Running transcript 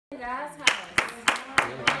God's house.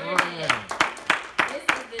 This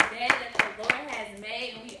is the day that the Lord has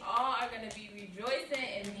made, and we all are going to be rejoicing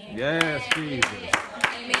and being glad. Jesus.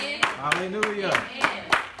 Amen. Hallelujah. Amen.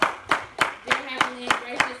 Dear Heavenly and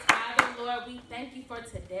gracious Father, Lord, we thank you for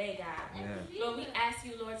today, God. Yes. Lord, we ask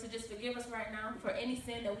you, Lord, to just forgive us right now for any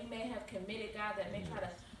sin that we may have committed, God, that may try to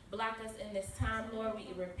block us in this time, Lord. We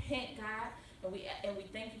repent, God, and we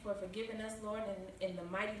thank you for forgiving us, Lord, in the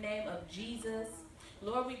mighty name of Jesus.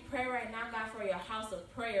 Lord, we pray right now, God, for your house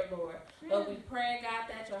of prayer, Lord. Lord, we pray, God,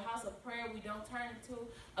 that your house of prayer, we don't turn into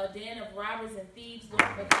a den of robbers and thieves, Lord,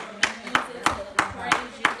 but we use it to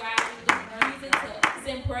praise you, God. We use it to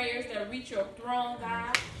send prayers that reach your throne,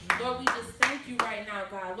 God. Lord, we just thank you right now,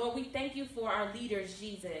 God. Lord, we thank you for our leaders,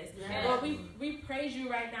 Jesus. Yes. Lord, we praise you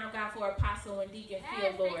right now, God, for Apostle and Deacon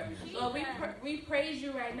Phil, Lord. Lord, we praise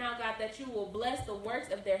you right now, God, that you will bless the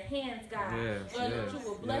works of their hands, God. Yes, Lord, that you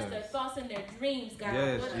will bless their thoughts and their dreams, God.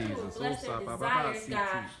 Yes, Lord, that you will bless their desires,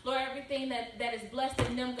 God. Lord, everything that is blessed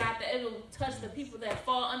in them, God, that it will touch the people that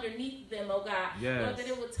fall underneath them, oh God. Yes. Lord, that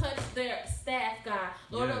it will touch their staff, God.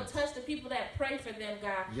 Lord, it will touch the people that pray for them,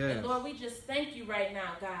 God. Yes. And Lord, we just thank you right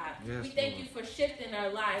now, God. Yes, we thank you for shifting our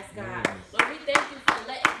lives, God. Yes. Lord, we thank you for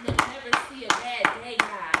letting them never see a bad day,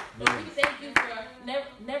 God. Lord, we thank you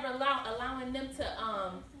for never allowing them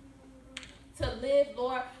to live,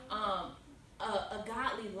 Lord, a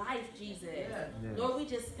godly life, Jesus. Yes. Lord, we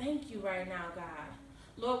just thank you right now, God.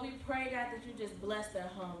 Lord, we pray, God, that you just bless their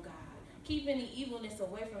home, God. Keep any evilness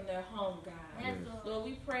away from their home, God. Yes. Lord,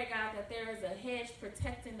 we pray, God, that there is a hedge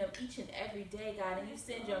protecting them each and every day, God, and you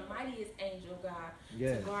send your mightiest angel, God,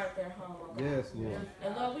 to guard their home, oh God. Yes, Lord.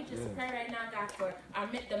 And Lord, we just pray right now, God, for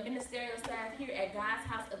the ministerial staff here at God's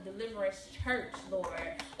House of Deliverance Church, Lord.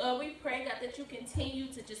 Lord, we pray, God, that you continue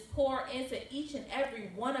to just pour into each and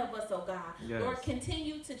every one of us, oh God. Yes. Lord,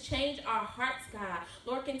 continue to change our hearts, God.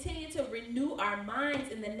 Lord, continue to renew our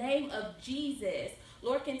minds in the name of Jesus.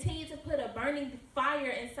 Lord, continue to put a burning fire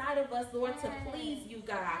inside of us, Lord, to please you,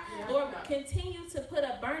 God. Lord, continue to put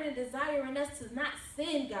a burning desire in us to not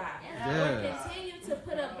sin, God. Lord, continue to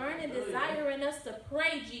put a burning desire in us to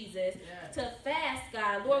pray, Jesus, to fast,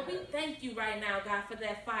 God. Lord, we thank you right now, God, for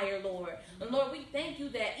that fire, Lord. And Lord, we thank you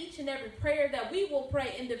that each and every prayer that we will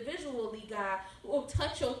pray individually, God, will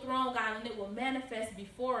touch your throne, God, and it will manifest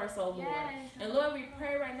before us, oh Lord. And Lord, we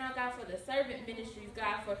pray right now, God, for the servant ministries,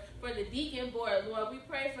 God, for the deacon board, Lord. We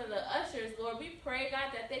pray for the ushers, Lord. We pray,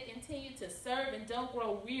 God, that they continue to serve and don't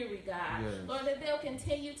grow weary, God. Yes. Lord, that they'll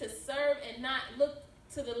continue to serve and not look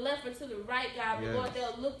to the left or to the right, God, but Lord,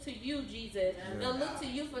 they'll look to you, Jesus. They'll look to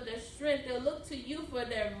you for their strength. They'll look to you for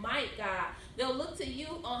their might, God. They'll look to you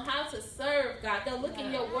on how to serve, God. They'll look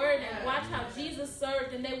in your word and watch how Jesus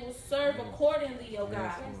served, and they will serve accordingly, oh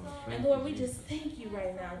God. And Lord, we just thank you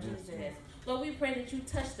right now, Jesus. Lord, we pray that you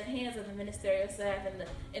touch the hands of the ministerial staff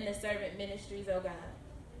and the servant ministries, oh God.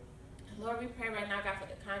 Lord, we pray right now, God, for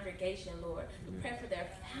the congregation, Lord. We pray for their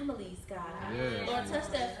families, God. Yes. Lord,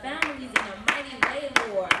 touch their families in a mighty way,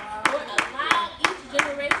 Lord. Lord, allow each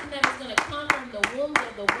generation that is going to come from the wombs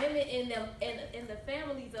of the women in the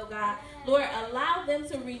families, oh God. Lord, allow them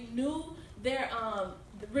to renew their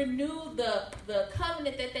the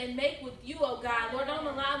covenant that they make with you, oh God. Lord, don't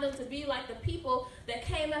allow them to be like the people that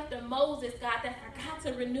came after Moses, God, that forgot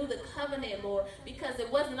to renew the covenant, Lord, because it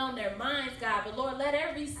wasn't on their minds, God. But Lord, let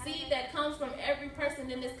every seed that comes from every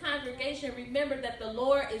person in this congregation remember that the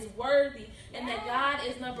Lord is worthy and that God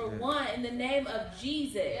is number one in the name of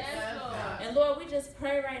Jesus. And Lord, we just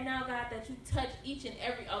pray right now, God, that you touch each and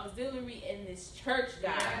every auxiliary in this church,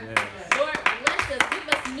 God. Lord, bless us. Give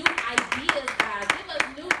us new ideas, God. Give us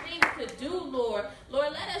new things to do, Lord.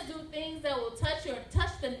 Lord, let us do things that will touch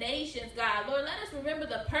the nations, God. Lord, let us remember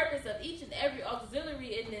the purpose of each and every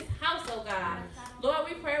auxiliary in this house, oh God. Lord,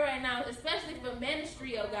 we pray right now, especially for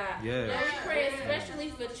ministry, oh God. Lord, we pray especially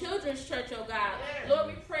for children's church, oh God. Lord,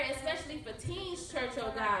 we pray especially for teens church,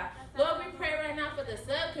 oh God. Lord, we pray right now for the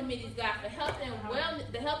subcommittees, God, for health and wellness,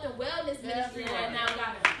 the health and wellness ministry right now,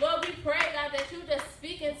 God. Lord, we pray, God, that you just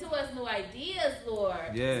speak into us new ideas, Lord.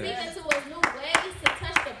 Speak into us new ways to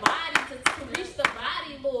touch the body, to reach the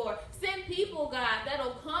body, Lord. Send people, God,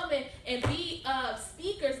 that'll come and be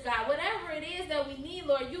speakers, God. Whatever it is that we need,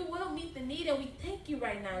 Lord, you will meet the need, and we thank you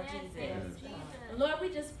right now, Jesus. And Lord, we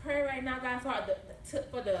just pray right now, God,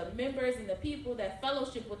 for the members and the people that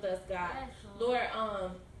fellowship with us, God. Lord,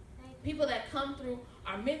 people that come through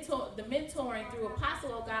our mentoring through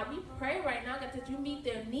Apostle, oh God, we pray right now, God, that you meet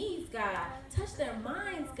their needs, God. Touch their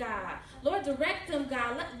minds, God. Lord, direct them,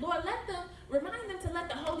 God. Lord, let them Remind them to let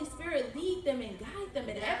the Holy Spirit lead them and guide them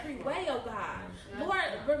in every way, oh God. Lord,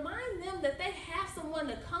 remind them that they have someone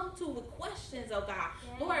to come to with questions, oh God.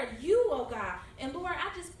 Lord, you, oh God. And Lord,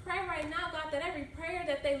 I just pray right now, God, that every prayer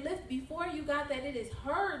that they lift before you, God, that it is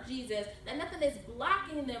heard, Jesus. That nothing is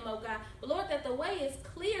blocking them, oh God. But Lord, that the way is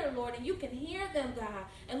clear, Lord, and you can hear them, God.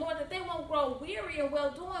 And Lord, that they won't grow weary and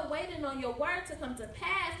well-doing, waiting on your word to come to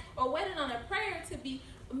pass or waiting on a prayer to be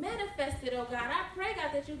manifested, oh God. I pray,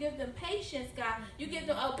 God, that you give them patience, God. You give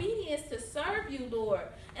them obedience to serve you, Lord.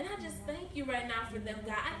 And I just thank you right now for them,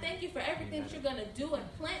 God. I thank you for everything that you're going to do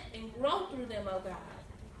and plant and grow through them, oh God.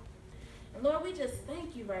 And Lord, we just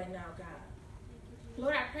thank you right now, God.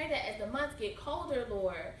 Lord, I pray that as the months get colder,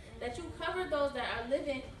 Lord, that you cover those that are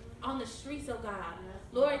living on the streets, oh God.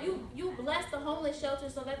 Lord, you bless the homeless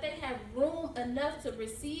shelters so that they have room enough to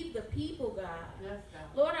receive the people, God.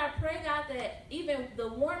 Lord, I pray, God, that even the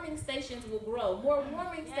warming stations will grow. More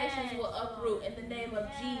warming stations will uproot in the name of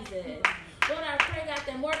Jesus. Lord, I pray, God,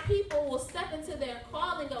 that more people will step into their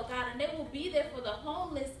calling, oh God, and they will be there for the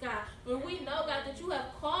homeless, God. But we know, God, that you have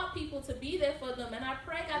called people to be there for them. And I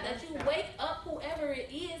pray, God, that you wake up whoever it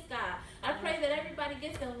is, God. I pray that everybody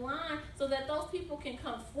gets in line so that those people can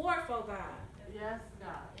come forth, oh God. Yes,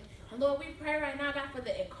 God. And Lord, we pray right now, God, for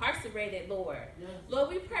the incarcerated, Lord. Yes. Lord,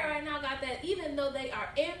 we pray right now, God, that even though they are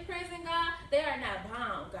in prison, God, they are not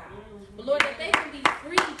bound, God. But Lord, that they can be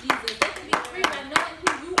free, Jesus. They can be free by knowing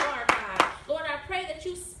who you are, God. Lord, I pray that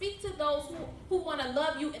you speak to those who want to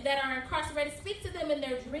love you and that are incarcerated. Speak to them in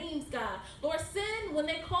their dreams, God. Lord, send when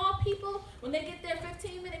they call people, when they get their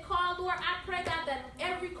 15-minute call, Lord, I pray, God, that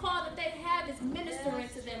every call that they have is ministering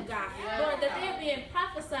to them, God. Lord, that they're being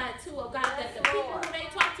prophesied to, oh God, that the people who they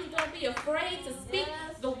talk to don't be afraid to speak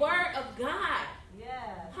the word of God.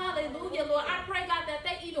 Hallelujah, Lord. I pray, God, that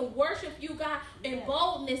they even worship you, God, in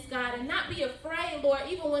boldness, God, and not be afraid, Lord,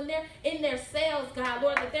 even when they're in their cells, God,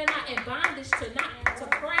 Lord, that they're not in bondage to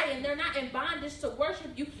pray, and they're not in bondage to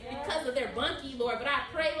worship you because of their bunkie, Lord. But I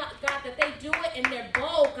pray, God, that they do it and they're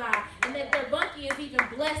bold, God, and that their bunkie is even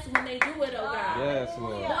blessed when they do it, oh God. Yes,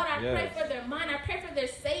 Lord. Lord, I pray for their mind. I pray for their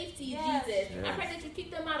safety, Jesus. I pray that you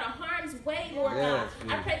keep them out of harm's way, Lord God.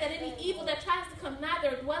 I pray that any evil that tries to come nigh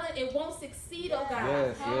their dwelling, it won't succeed, oh God.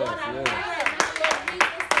 Lord, I pray right now, Lord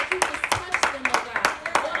Jesus, that you just touch them, oh God.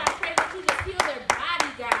 Lord, I pray that you just heal their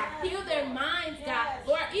body, God. Heal their minds, God.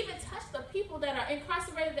 Lord, even touch the people that are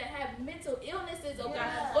incarcerated that have mental illnesses, oh God.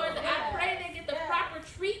 Lord, I pray they get the proper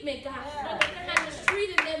treatment, God. Lord, that they're not just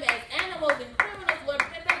treating them as animals and criminals, Lord,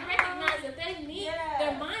 but that they recognize that they need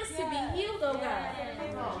their minds to be healed, oh God.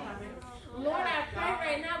 Lord, I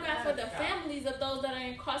pray right now, God, for the families of those that are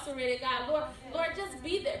incarcerated, God. Lord, just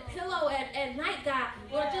be their pillow at night, God.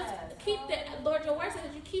 Lord, just keep Lord, your word says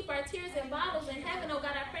that you keep our tears in bottles in heaven, oh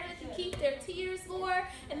God. I pray that you keep their tears, Lord,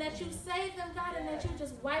 and that you save them, God, and that you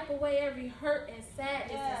just wipe away every hurt and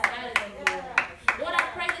sadness inside of them, Lord. Lord, I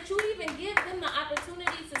pray that you even give them the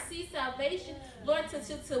opportunity to see salvation, Lord,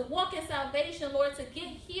 to walk in salvation, Lord, to get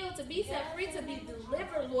healed, to be set free, to be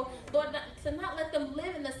delivered, Lord. Lord, to not let them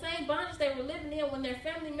live in the same bondage they were living in when their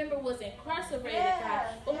family member was incarcerated, God.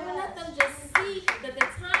 But Lord, let them just see that the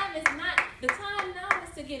time now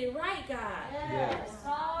is to get it right, God. Yes.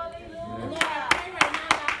 And Lord, I pray right now,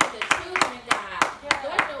 God, for the children, God.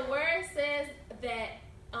 Lord, your word says that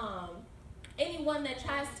anyone that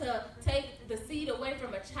tries to take the seed away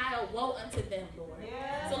from a child, woe unto them, Lord.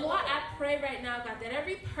 So, Lord, I pray right now, God, that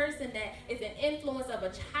every person that is an influence of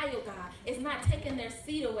a child, God, is not taking their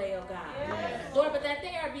seed away, oh God. Lord, but that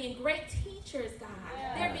they are being great teachers, God.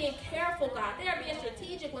 They're being careful, God. They are being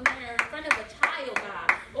strategic when they're in front of a child,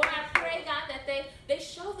 God. Lord, I pray, God, that they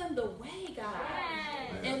show them the way, God.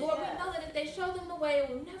 And Lord, we know that if they show them the way, it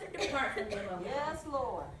will never depart from them, oh God. Yes,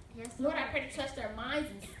 Lord. Lord, I pray to touch their minds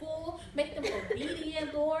in school. Make them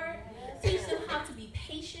obedient, Lord. Teach them how to be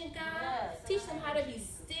patient, God. Teach them how to be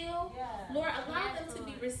still. Lord, allow them to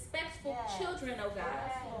be respectful children, oh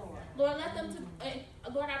God. Lord,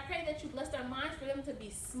 Lord, I pray that you bless their minds for them to be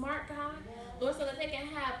smart, God. Lord, so that they can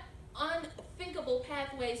have unthinkable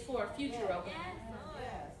pathways for a future, oh God.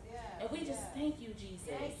 And we just thank you, Jesus.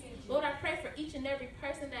 Lord, I pray for each and every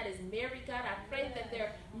person that is married, God. I pray that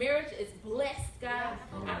their marriage is blessed, God.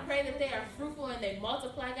 I pray that they are fruitful and they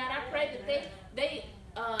multiply, God. I pray that they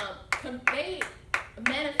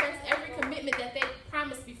manifest every commitment that they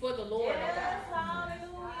promised before the Lord, oh God.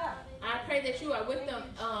 I pray that you are with them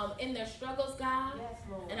in their struggles, God.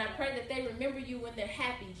 And I pray that they remember you when they're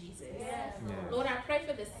happy, Jesus. Lord, I pray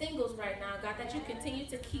for the singles right now, God, that you continue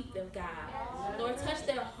to keep them, God. Lord, touch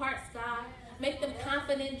their hearts, God. Make them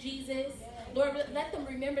confident, Jesus. Lord, let them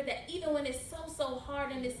remember that even when it's so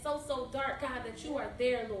hard and it's so dark, God, that you are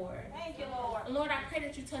there, Lord. Thank you, Lord. And Lord, I pray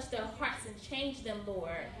that you touch their hearts and change them,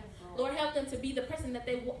 Lord. Lord, help them to be the person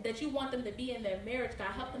that you want them to be in their marriage,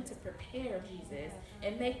 God. Help them to prepare, Jesus,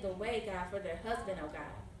 and make the way, God, for their husband, oh God.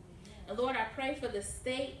 And Lord, I pray for the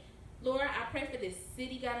state. Lord, I pray for this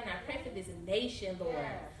city, God, and I pray for this nation, Lord.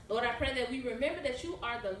 Lord, I pray that we remember that you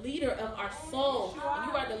are the leader of our souls. And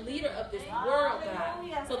you are the leader of this world,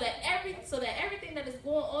 God. So that everything that is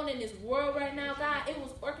going on in this world right now, God, it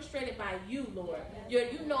was orchestrated by you, Lord. You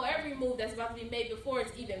know every move that's about to be made before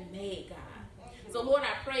it's even made, God. So, Lord,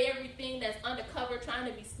 I pray everything that's undercover, trying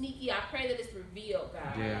to be sneaky, I pray that it's revealed,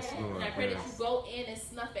 God. Yes, Lord. And I pray that you go in and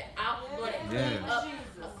snuff it out, Lord, and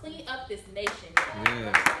clean up this nation, God.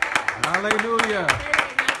 Yes. Hallelujah.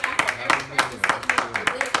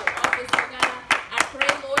 I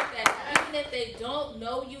pray, Lord, that even if they don't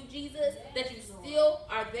know you, Jesus, that you still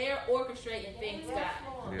are there orchestrating things, God.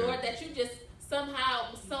 Yeah. Lord, that you just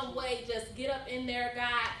somehow, some way, just get up in there,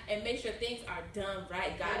 God, and make sure things are done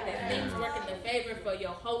right, God. That things work in the favor for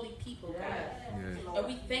your holy people, God. Yes. And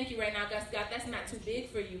we thank you right now, God. That's not too big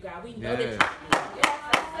for you, God. We know Yes. that you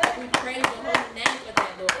can. We praise your holy name for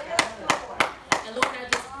that, Lord God. And Lord, I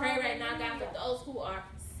just pray right now, God, for those who are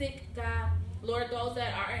sick, God. Lord, those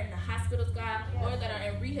that are in the hospitals, God. Lord, that are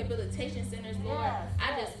in rehabilitation centers, Lord.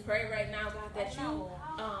 I just pray right now, God, that you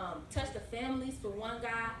touch the families for one,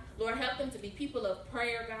 God. Lord, help them to be people of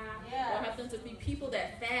prayer, God. Lord, help them to be people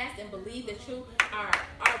that fast and believe that you are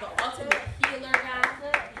the ultimate healer, God.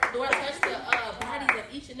 Lord, touch the bodies of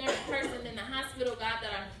each and every person in the hospital, God,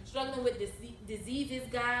 that are struggling with diseases,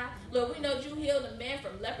 God. Lord, we know you healed a man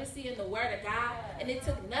from leprosy in the word of God, and it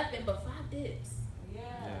took nothing but 5 dips.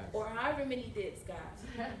 Or however many dips, God.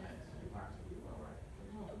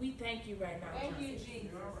 We thank you right now. Thank you,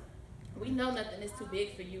 Jesus. We know nothing is too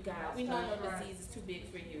big for you, God. We know no disease is too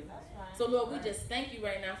big for you. So, Lord, we just thank you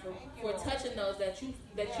right now for touching those that you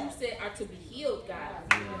said are to be healed, God.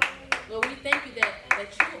 Lord, we thank you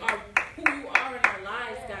that you are who you are in our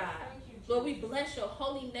lives, God. Lord, we bless your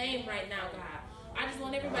holy name right now, God. I just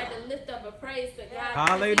want everybody to lift up a praise to God.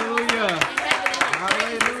 Hallelujah.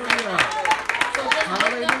 Hallelujah. So just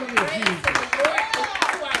lift up a praise to the Lord, to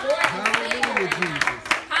our Lord and Savior right now.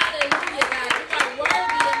 Hallelujah, God. You are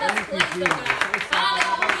worthy in this place, oh God.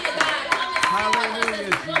 Hallelujah, God.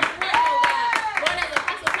 Hallelujah, Jesus. Lord, as the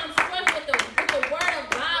apostle comes forth with the word of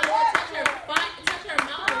God, Lord, touch her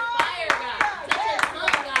mouth with fire, God. Touch her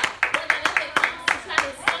tongue, God. Lord, that as it comes to try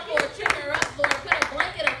to stumble or trip her up, Lord, put a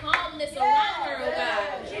blanket of calmness around her, oh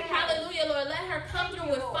God. Hallelujah, Lord. Let her come through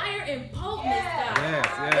with fire and boldness, God. Yes,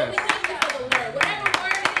 yes. Lord, we thank you for the word. Whatever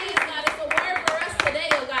word it is, God, it's a word for us today,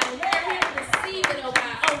 oh God. And we're here to receive it, oh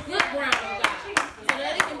God, on good ground, oh God. So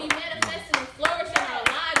that it can be manifested and flourish in our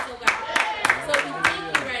lives, oh God. So we thank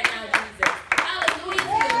you right now, Jesus. Hallelujah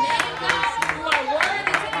to your name, God. You are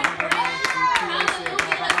worthy to be praised.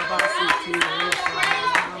 Hallelujah. Let's go out and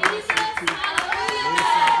praise Jesus. Hallelujah.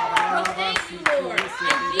 We thank you, Lord. In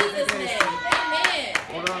Jesus' name. Amen.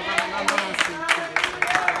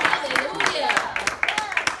 Hallelujah.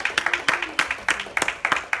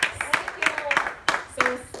 So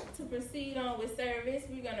to proceed on with service,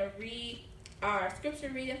 we're going to read our scripture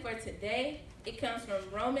reading for today. It comes from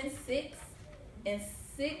Romans 6 and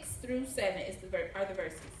 6 through 7 are the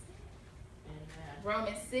verses.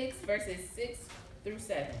 Romans 6 verses 6 through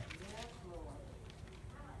 7.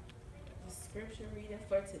 The scripture reading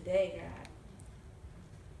for today, God.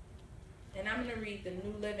 And I'm going to read the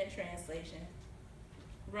New Living Translation.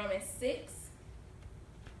 Romans 6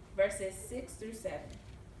 verses 6 through 7.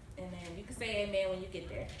 And then you can say amen when you get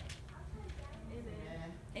there.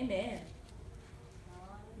 Amen. Amen.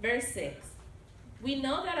 Verse 6. We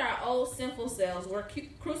know that our old sinful selves were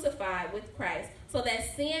crucified with Christ so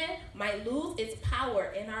that sin might lose its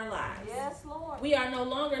power in our lives. Yes, Lord. We are no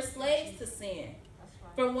longer slaves to sin.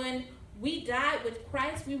 For when we died with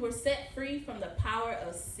Christ, we were set free from the power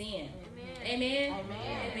of sin. Amen. Amen.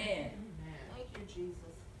 Amen. Amen. Thank you, Jesus.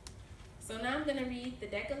 So now I'm going to read the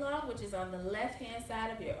Decalogue, which is on the left-hand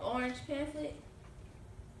side of your orange pamphlet.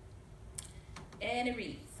 And it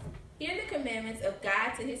reads, Hear the commandments of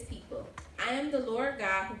God to his people. I am the Lord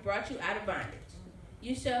God who brought you out of bondage.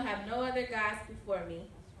 You shall have no other gods before me.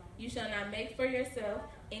 You shall not make for yourself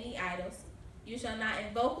any idols. You shall not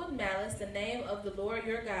invoke with malice the name of the Lord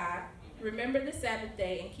your God. Remember the Sabbath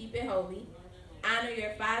day and keep it holy. Honor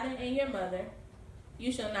your father and your mother.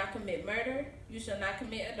 You shall not commit murder. You shall not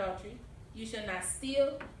commit adultery. You shall not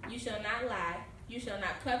steal. You shall not lie. You shall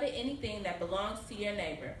not covet anything that belongs to your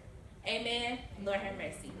neighbor. Amen. Lord have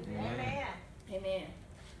mercy. Amen. Amen.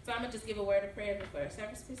 So I'm going to just give a word of prayer before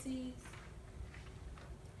service proceeds.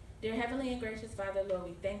 Dear Heavenly and gracious Father, Lord,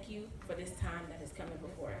 we thank you for this time that is coming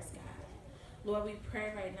before us, God. Lord, we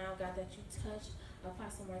pray right now, God, that you touch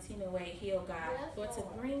Apostle-Martina Wade-Hill, God. Yes, Lord, to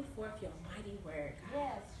bring forth your mighty word, God.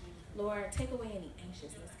 Yes. Lord, take away any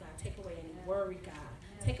anxiousness, God. Take away any worry, God.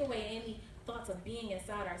 Take away any thoughts of being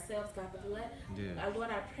inside ourselves, God. But Lord,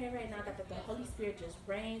 I pray right now, God, that the Holy Spirit just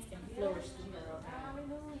reigns and flourishes through her, oh God.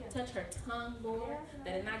 Touch her tongue, Lord,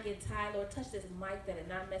 that it not get tired. Lord, touch this mic, that it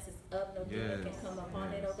not messes up. No demon can come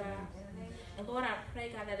upon it, oh God. And Lord, I pray,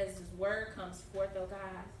 God, that as this word comes forth, oh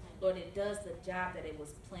God, Lord, it does the job that it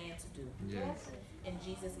was planned to do. Yes. In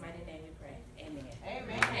Jesus' mighty name we pray. Amen.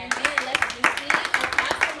 Amen. Amen. Let's receive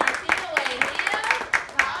Apostle-Martina Wade-Hill.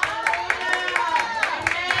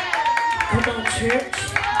 Come on, church.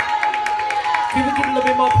 Can we get a little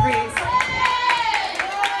bit more praise?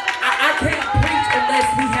 I can't preach unless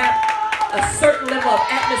we have a certain level of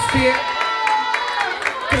atmosphere.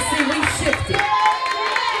 Because see, we shifted.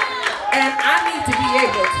 And I need to be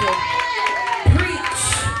able to preach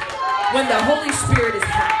when the Holy Spirit is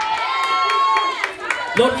high.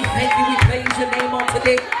 Lord, we thank you. We praise your name on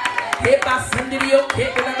today. We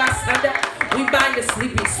bind the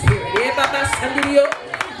sleeping spirit.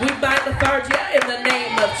 We bind lethargy in the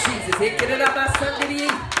name of Jesus.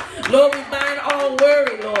 Lord, we bind all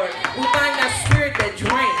worry, Lord. We bind that spirit that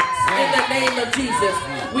drains in the name of Jesus.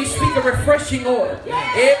 We speak a refreshing oil. We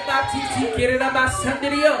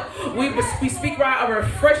speak right a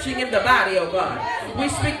refreshing in the body, oh God. We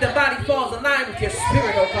speak the body falls in line with your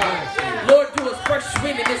spirit, oh God. Lord, do a fresh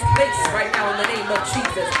wind in this place right now in the name of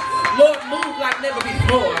Jesus. Lord, move like never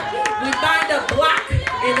before. We bind up block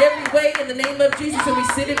in every way in the name of Jesus, and we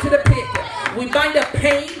send it to the pit. We bind up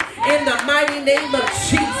pain in the mighty name of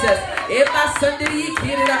Jesus.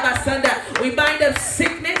 We bind up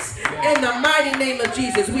sickness in the mighty name of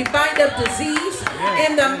Jesus. We bind up disease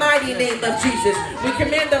in the mighty name of Jesus. We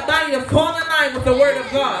command the body to fall in line with the word of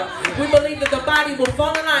God. We believe that the body will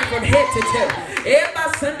fall in line from head to toe.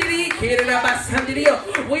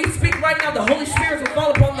 We speak right now, the Holy Spirit will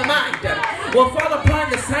fall upon the mind, will fall upon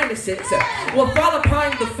the sinuses, will fall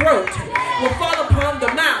upon the throat, will fall upon the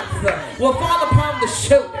mouth, will fall upon the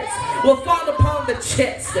shoulders, will fall upon the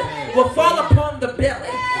chest, will fall upon the belly,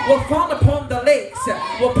 will fall upon the legs,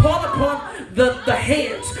 will fall upon the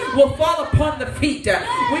hands, will fall upon the feet.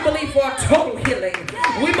 We believe for a total healing.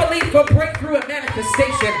 We believe for breakthrough and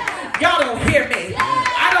manifestation. Y'all don't hear me.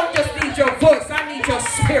 I don't just need your voice. I need your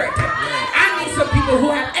spirit. I need some people who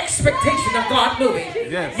have expectation of God moving.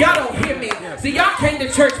 Yes. Y'all don't hear me. See, y'all came to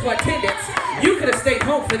church for attendance. You could have stayed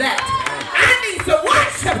home for that. I need some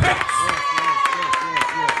worshipers.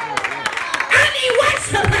 I need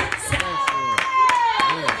worshipers.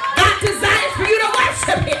 God desires for you to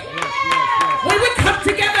worship Him. When we come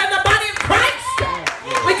together in the body of Christ,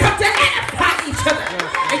 we come to edify each other.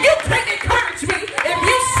 And you can't encourage me if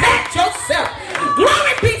you said yourself.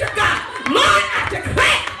 Glory be to God. Lord, I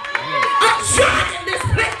declare a joy in this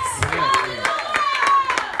place.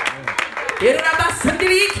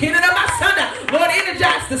 Lord,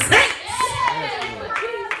 energize the saints.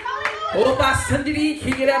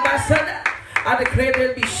 I declare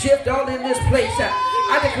there be shift all in this place.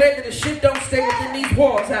 I declare that the shift don't stay within these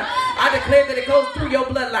walls. I declare that it goes through your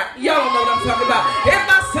bloodline. Y'all don't know what I'm talking about.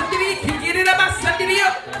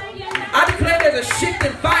 I declare there's a shift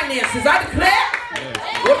in finances. I declare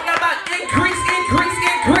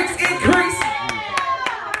increase.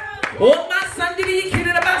 Oh, my Sunday,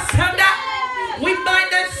 we bind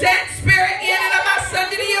that sad spirit in and of my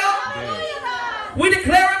Sunday. We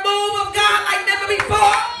declare a move of God like never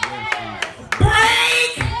before.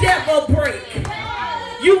 Break, devil, break.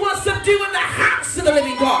 You will subdue in the house of the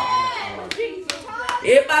living God.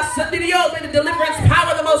 In my Sunday, may the deliverance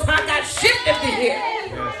power of the Most High God shift in here.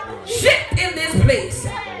 Shift in this place.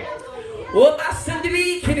 Oh, my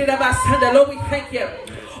Sunday, Lord, we thank you.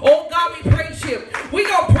 Oh, God, we praise you. We're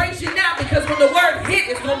going to praise you now because when the word hit,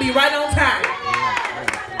 it's going to be right on time.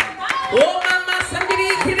 Oh, my Sunday,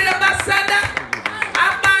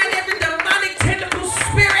 I bind every demonic tentacle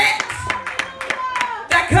spirit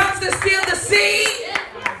that comes to steal the seed.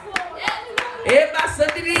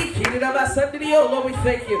 Oh, Lord, we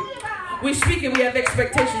thank you. We speak and we have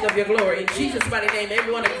expectations of your glory. In Jesus' mighty name,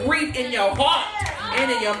 everyone agree in your heart and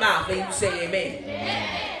in your mouth. And you say amen.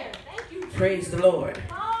 Praise the Lord.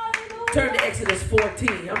 Turn to Exodus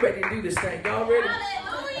 14. I'm ready to do this thing. Y'all ready?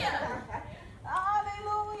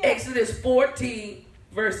 Hallelujah. Exodus 14,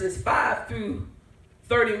 verses 5 through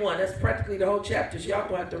 31. That's practically the whole chapter. So y'all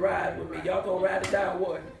going to have to ride with me. Y'all going to ride it down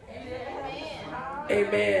what?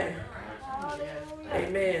 Amen.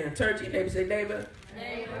 Amen. Turn to your neighbor and say, neighbor,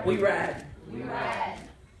 we ride.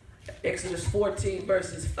 Exodus 14,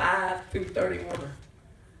 verses 5 through 31.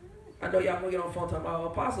 I know y'all gonna get on the phone talking about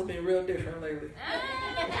Apostle been real different lately.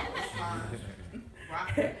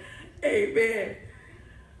 Amen.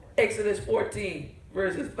 Exodus 14,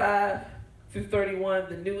 verses 5 through 31,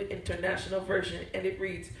 the New International Version, and it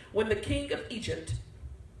reads, when the king of Egypt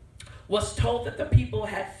was told that the people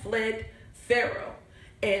had fled Pharaoh,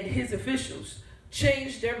 and his officials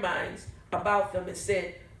changed their minds about them and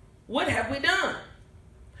said, what have we done?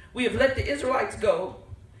 We have let the Israelites go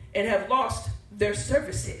and have lost their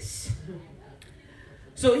services.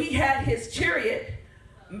 So he had his chariot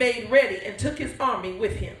made ready and took his army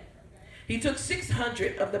with him. He took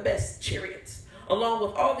 600 of the best chariots, along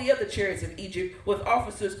with all the other chariots of Egypt, with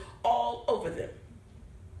officers all over them.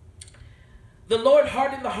 The Lord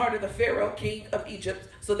hardened the heart of the Pharaoh, king of Egypt,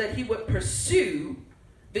 so that he would pursue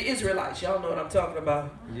the Israelites. Y'all know what I'm talking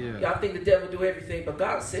about. Yeah. Y'all think the devil do everything, but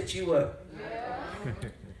God set you up. Yeah.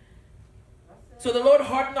 So the Lord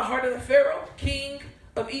hardened the heart of the Pharaoh, king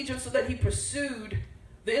of Egypt, so that he pursued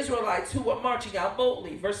the Israelites who were marching out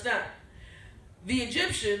boldly. Verse 9. The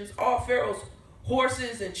Egyptians, all Pharaoh's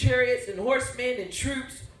horses and chariots and horsemen and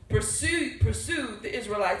troops, pursued the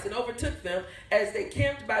Israelites and overtook them as they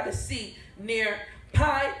camped by the sea near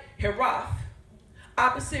Pi-Hahiroth,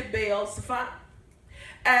 opposite Baal-Zephon.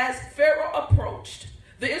 As Pharaoh approached,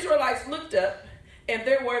 the Israelites looked up, and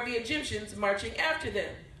there were the Egyptians marching after them.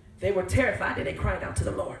 They were terrified, and they cried out to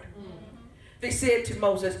the Lord. They said to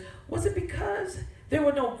Moses, was it because there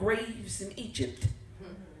were no graves in Egypt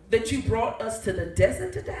that you brought us to the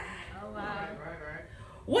desert to die? Oh, wow.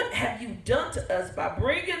 What have you done to us by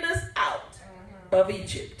bringing us out of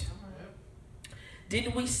Egypt?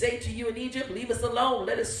 Didn't we say to you in Egypt, leave us alone,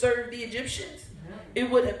 let us serve the Egyptians? It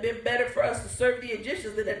would have been better for us to serve the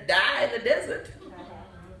Egyptians than to die in the desert.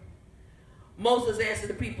 Moses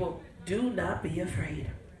answered the people, do not be afraid.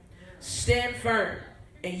 Stand firm,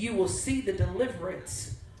 and you will see the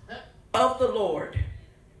deliverance of the Lord.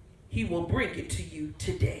 He will bring it to you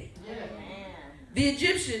today. The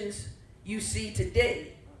Egyptians you see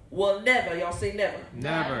today will never, y'all say never.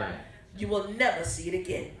 Never. You will never see it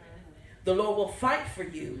again. The Lord will fight for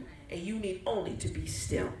you, and you need only to be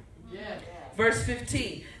still. Verse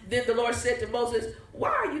 15, then the Lord said to Moses, why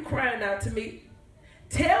are you crying out to me?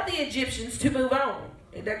 Tell the Egyptians to move on.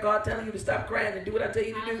 Ain't that God telling you to stop crying and do what I tell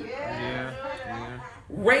you to do? Yeah.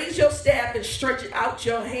 Raise your staff and stretch it out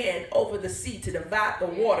your hand over the sea to divide the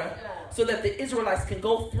water so that the Israelites can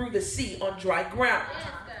go through the sea on dry ground.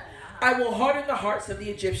 I will harden the hearts of the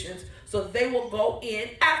Egyptians so they will go in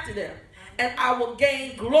after them. And I will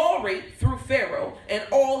gain glory through Pharaoh and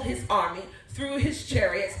all his army, through his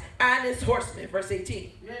chariots and his horsemen. Verse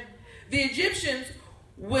 18. The Egyptians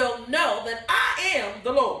will know that I am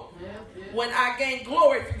the Lord when I gain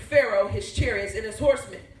glory through Pharaoh, his chariots, and his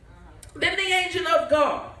horsemen. Then the angel of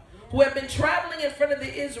God, who had been traveling in front of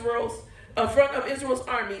Israel's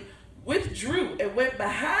army, withdrew and went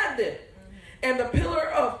behind them. And the pillar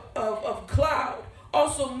of cloud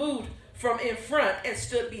also moved from in front and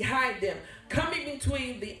stood behind them, coming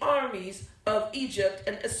between the armies of Egypt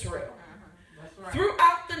and Israel.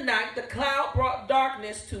 Throughout the night, the cloud brought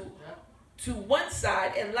darkness to one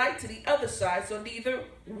side and light to the other side, so neither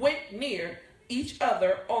went near each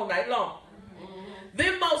other all night long.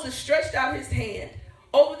 Then Moses stretched out his hand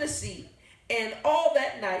over the sea, and all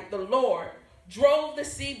that night the Lord drove the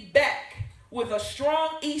sea back with a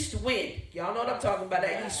strong east wind. Y'all know what I'm talking about,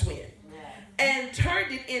 that east wind. And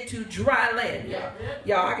turned it into dry land.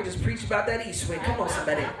 Y'all, I can just preach about that east wind. Come on,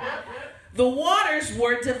 somebody. The waters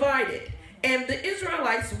were divided, and the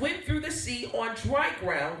Israelites went through the sea on dry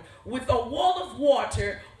ground with a wall of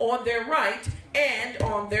water on their right and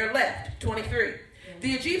on their left. 23.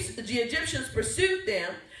 The Egyptians pursued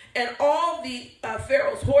them, and all the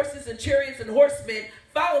Pharaoh's horses and chariots and horsemen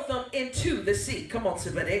followed them into the sea. Come on,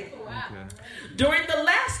 somebody. Okay. During the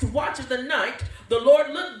last watch of the night, the Lord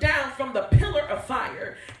looked down from the pillar of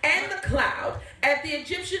fire and the cloud at the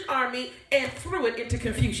Egyptian army and threw it into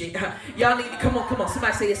confusion. Y'all need to, come on.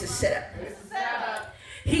 Somebody say it's a setup.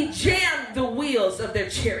 He jammed the wheels of their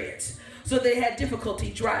chariots, so they had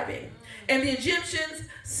difficulty driving. And the Egyptians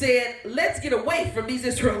said, let's get away from these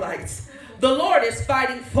Israelites. The Lord is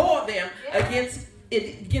fighting for them against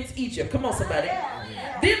Egypt. Come on, somebody.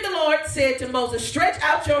 Then the Lord said to Moses, stretch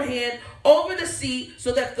out your hand over the sea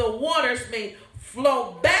so that the waters may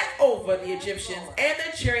flow back over the Egyptians and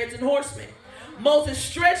their chariots and horsemen. Moses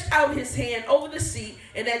stretched out his hand over the sea,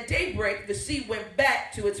 and at daybreak the sea went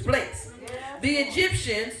back to its place. The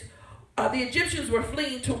Egyptians were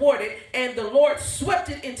fleeing toward it, and the Lord swept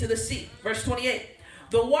it into the sea. Verse 28.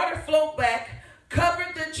 The water flowed back,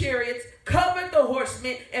 covered the chariots, covered the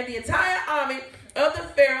horsemen, and the entire army of the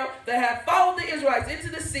Pharaoh that had followed the Israelites into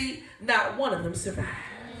the sea. Not one of them survived.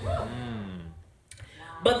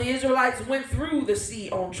 But the Israelites went through the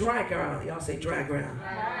sea on dry ground. Y'all say dry ground.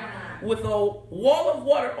 With a wall of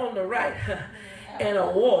water on the right and a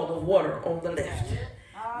wall of water on the left.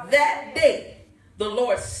 That day, the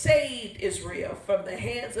Lord saved Israel from the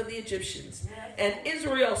hands of the Egyptians. And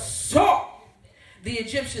Israel saw the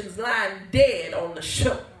Egyptians lying dead on the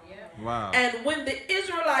shore. Wow. And when the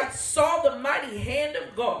Israelites saw the mighty hand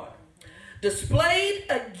of God displayed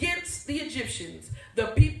against the Egyptians, the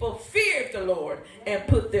people feared the Lord and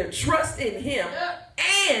put their trust in him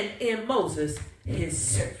and in Moses, his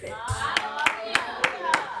servant.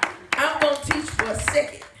 I'm going to teach for a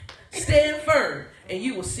second. Stand firm and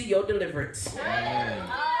you will see your deliverance. Amen.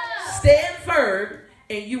 Stand firm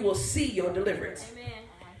and you will see your deliverance. Amen.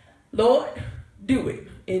 Lord, do it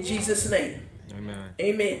in Jesus' name. Amen.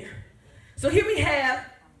 Amen. So here we have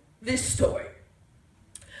this story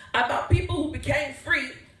about people who became free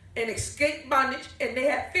and escaped bondage, and they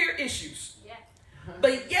had fear issues. Yeah.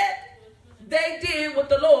 But yet, they did what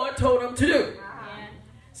the Lord told them to do. Yeah.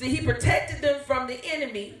 See, he protected them from the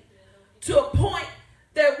enemy to a point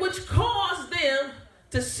that which caused them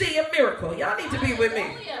to see a miracle. Y'all need to be with me.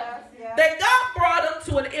 That God brought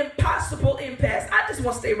them to an impossible impasse. I just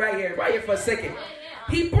want to stay right here for a second.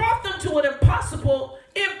 He brought them to an impossible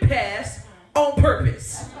impasse on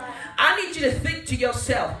purpose. I need you to think to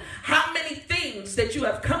yourself, how many things that you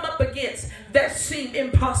have come up against that seem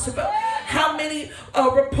impossible? How many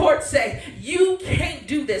reports say, you can't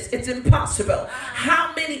do this, it's impossible?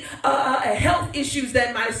 How many health issues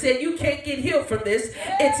that might have said, you can't get healed from this,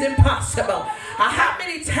 it's impossible? How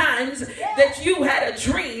many times that you had a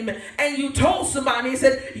dream and you told somebody and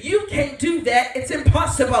said, you can't do that, it's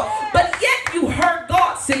impossible. But yet you heard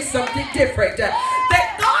God say something different.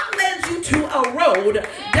 That God led you to a road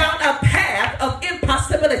down a path of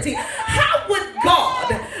impossibility. How would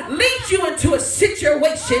God lead you into a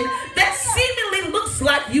situation that seemingly looks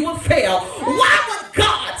like you will fail? Why would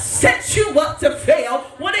God set you up to fail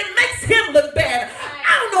when it makes him look bad?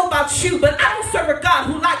 I don't know about you, but I don't serve a God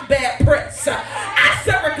who likes bad press. I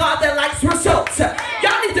serve a God that likes results.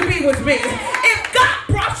 Y'all need to be with me. If God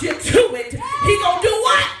brought you to it, he gonna do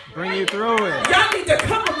what? Bring you through it. Y'all need to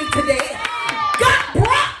come with me today. God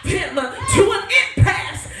brought him to an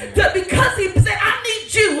impasse because he said, I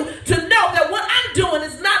need you to know that what I'm doing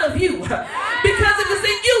is not of you. Because if it's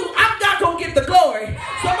in you, I'm not going to get the glory.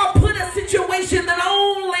 So I'm going to put a situation that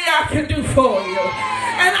only I can do for you.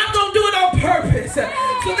 And I'm going to do it on purpose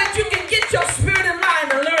so that you can get your spirit in line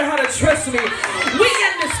and learn how to trust me. We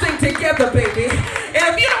in this thing together, baby. And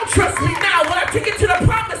if you don't trust me now, when I take you to the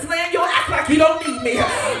promised land, you'll act like you don't need me.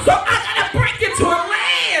 So I got to bring you to a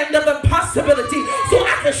land of impossibility so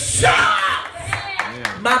I can show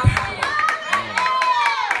my power.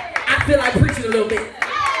 I feel like preaching a little bit.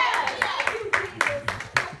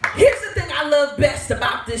 Here's the thing I love best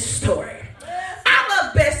about this story. I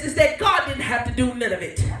love best is that God didn't have to do none of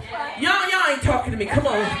it. Y'all ain't talking to me. Come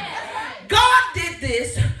on. God did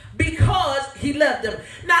this because he loved them.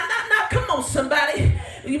 Now, come on, somebody.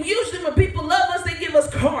 Usually when people love us, they give us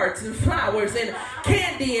cards and flowers and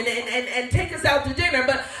candy and take us out to dinner.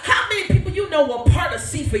 But how many people you know will part a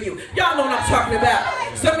seat for you? Y'all know what I'm talking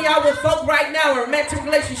about. Some of y'all with folk right now in a romantic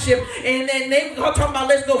relationship and they all talking about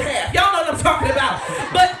let's go half. Y'all know what I'm talking about.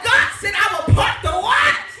 But God said I will part the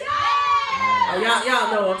what? Oh,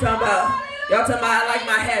 y'all know what I'm talking about. Y'all talking about I like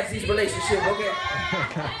my halvesies relationship, okay?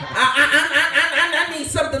 I need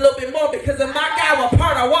something a little bit more because if my guy will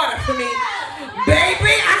part of water for me,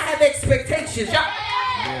 baby, I have expectations. Y'all,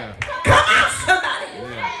 come on, somebody.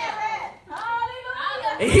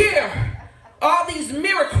 And here, all these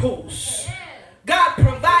miracles God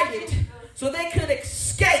provided so they could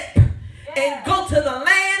escape and go to the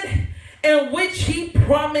land in which he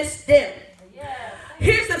promised them.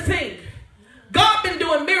 Here's the thing. God been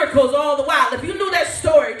doing miracles all the while. If you knew that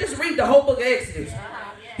story, just read the whole book of Exodus.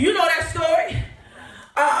 You know that story?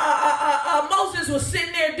 Moses was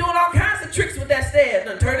sitting there doing all kinds of tricks with that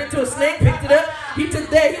staff. Turned it into a snake, picked it up. He took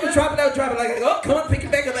that, he would drop it out, like, oh, come on, pick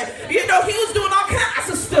it back up. You know, he was doing all kinds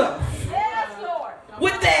of stuff.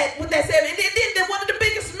 With that staff. And then one of the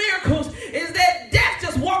biggest miracles is that death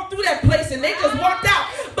just walked through that place and they just walked out.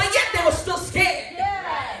 But yet they were still scared.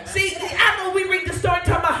 See, I know we read the story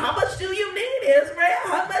talking about how much do you need, Israel?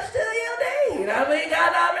 How much do you need? I mean,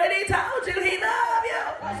 God already told you he loved you.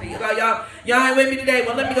 See, y'all ain't with me today.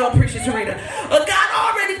 Well, let me go and preach it, Serena. God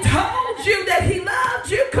already told you that he loved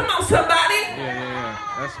you. Come on, somebody. Yeah.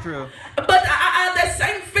 That's true. But that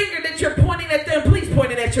same finger that you're pointing at them, please point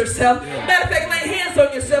pointing at yourself. Matter of fact, lay hands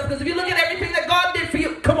on yourself, because if you look at everything that God did for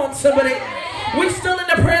you, come on, somebody. We still in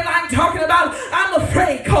the prayer line talking about, I'm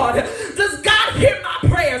afraid, God. Does God hear my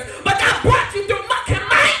prayers? But God brought you through muck and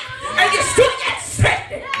might, and you still get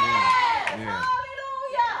expected.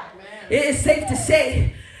 It is safe to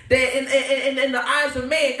say that in the eyes of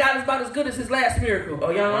man, God is about as good as his last miracle. Oh,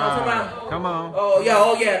 y'all know what I'm talking about? Come on.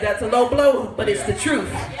 Oh, yeah, that's a low blow, but it's the truth.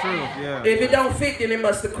 It's true, yeah. If it don't fit, then it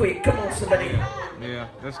must have quit. Come on, somebody. Yeah,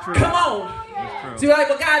 that's true. Come on. That's true. So you're like,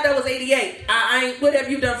 well, God, that was 88. I ain't, what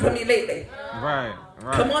have you done for me lately? Right.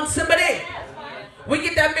 Come on, somebody. We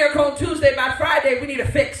get that miracle on Tuesday. By Friday, we need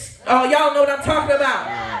a fix. Oh, y'all know what I'm talking about.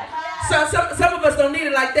 So some of us don't need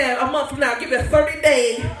it like that. A month from now, give it a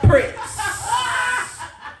 30-day praise.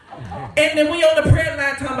 And then we on the prayer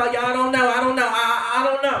line talking about, y'all, I don't know. I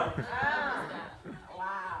don't know.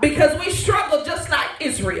 Because we struggle just like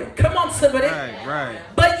Israel. Come on, somebody. Right.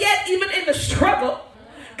 But yet, even in the struggle,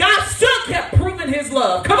 God still kept proving his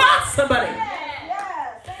love. Come on, somebody.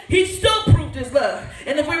 He still proved his love.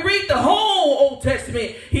 And if we read the whole Old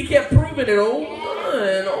Testament, he kept proving it over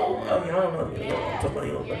and over. I don't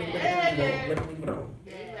know. Let me know.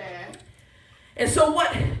 And so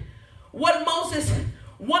what Moses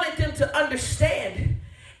wanted them to understand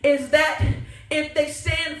is that if they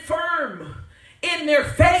stand firm in their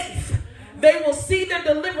faith, they will see their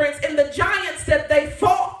deliverance. In the giants that they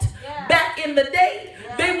fought back in the day,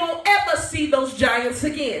 they won't ever see those giants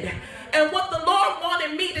again. And what the Lord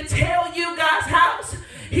wanted me to tell you, God's house,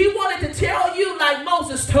 he wanted to tell you like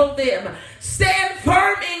Moses told them, stand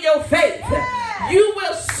firm in your faith. You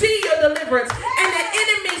will see your deliverance. And the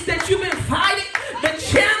enemies that you've been fighting, the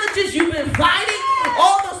challenges you've been fighting,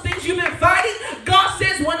 all those things you've been fighting, God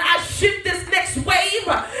says when I shift this next wave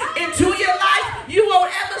into your life, you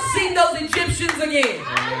won't ever see those Egyptians again.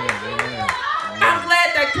 I'm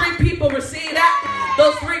glad that 3 people received that.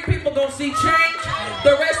 Those 3 people gonna see change.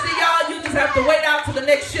 The rest of y'all, you just have to wait out till the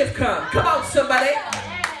next shift come. Come on, somebody.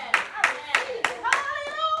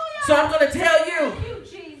 So I'm gonna tell you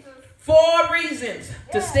 4 reasons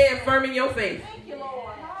to stand firm in your faith.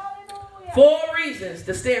 4 reasons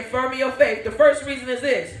to stand firm in your faith. The first reason is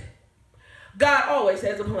this: God always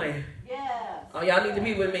has a plan. Oh, y'all need to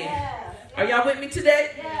be with me. Are y'all with me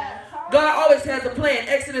today? God always has a plan.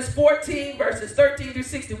 Exodus 14 verses 13 through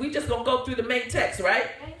 16. We just gonna go through the main text, right?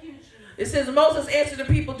 It says, Moses answered the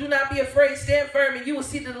people, do not be afraid, stand firm, and you will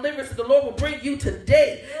see the deliverance that the Lord will bring you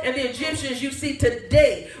today. And the Egyptians you see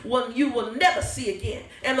today, you will never see again.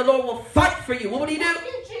 And the Lord will fight for you. What would he do?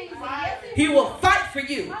 He will fight for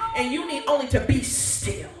you, and you need only to be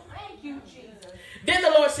still. Then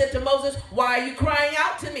the Lord said to Moses, why are you crying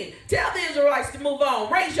out to me? Tell the Israelites to move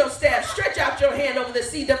on. Raise your staff. Stretch out your hand over the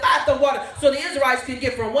sea. Divide the water so the Israelites can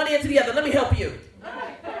get from one end to the other. Let me help you.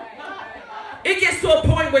 It gets to a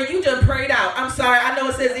point where you just prayed out. I'm sorry. I know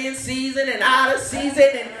it says in season and out of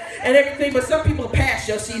season and everything, but some people pass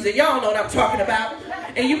your season. Y'all know what I'm talking about.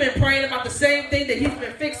 And you've been praying about the same thing that he's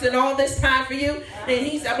been fixing all this time for you.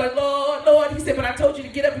 And I'm like, Lord. He said, but I told you to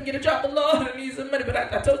get up and get a job. But Lord, I need some money. But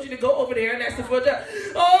I told you to go over there and ask for a job.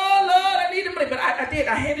 Oh, Lord, I need the money. But I did.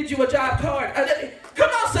 I handed you a job card. Come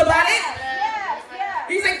on, somebody.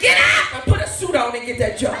 He said, get out and put a suit on and get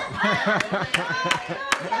that job.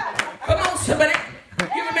 Come on, somebody.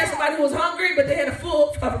 You ever met somebody who was hungry, but they had a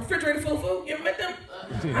refrigerator full of food? You ever met them?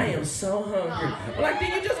 I am so hungry. Like, did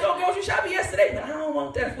you just go grocery shopping yesterday? But I don't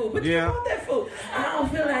want that food. But you want that food. I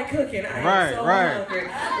don't feel like cooking. I am so hungry.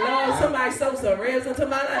 Lord, somebody sow some ribs into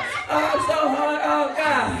my life. Oh, I'm so hungry. Oh,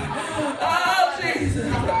 God. Oh,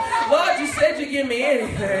 Jesus. Lord, you said you give me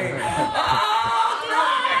anything. Oh,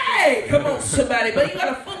 glory. Come on, somebody. But you got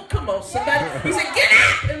a food. Come on, somebody. He said, get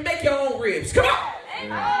out and make your own ribs. Come on.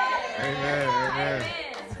 Amen.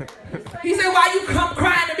 He said, why you come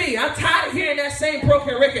crying to me? I'm tired of hearing that same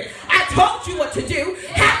broken record. I told you what to do.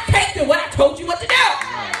 Have faith in what I told you what to do.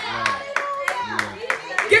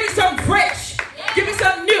 Give me something fresh. Give me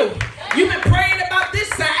something new. You've been praying about this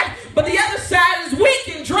side, but the other side is weak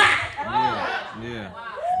and dry.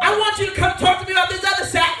 I want you to come talk to me about this other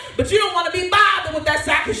side, but you don't want to be bothered with that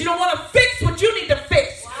side because you don't want to fix what you need to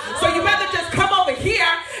fix. So you rather just come over here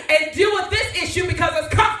and deal with this issue because it's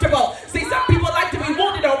comfortable. See, some people like to be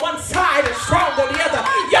wounded on one side and strong on the other.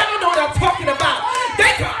 Y'all don't know what I'm talking about.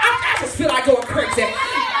 I just feel like going crazy.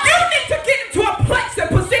 You need to get into a place and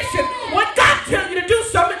position when God tells you to do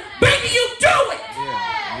something, baby, you do it.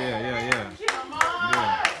 Yeah.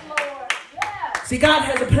 See, God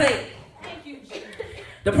has a plan.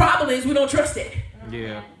 The problem is we don't trust it.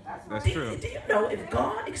 Yeah, that's true. Do you know if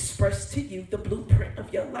God expressed to you the blueprint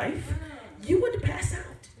of your life, you would pass out?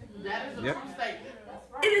 That is a true statement.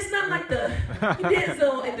 It is not like the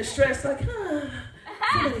Denzel in distress, like,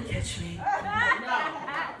 somebody catch me.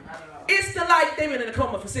 It's the like they've been in a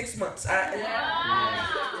coma for 6 months.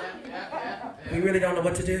 We really don't know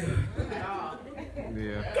what to do.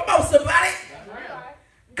 Yeah. Come on, somebody.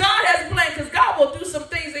 God has a plan, because God will do some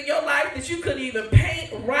things in your life that you couldn't even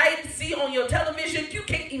paint, write, see on your television. You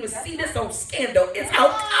can't even see this on Scandal. It's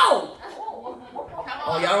out cold.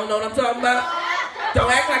 Oh, y'all don't know what I'm talking about? Don't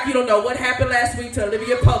act like you don't know what happened last week to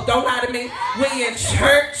Olivia Pope. Don't lie to me. We in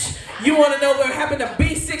church. You want to know what happened to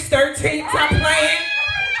B613? Stop playing.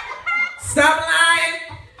 Stop lying.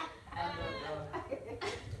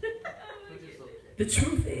 The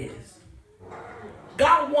truth is,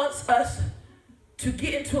 God wants us to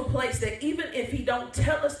get into a place that even if he don't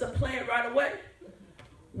tell us the plan right away,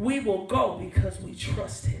 we will go because we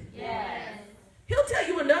trust him. Yes. He'll tell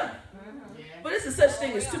you enough. But it's a such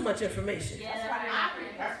thing as too much information.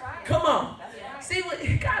 Come on. See, what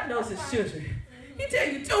God knows his children. He tell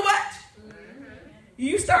you too much.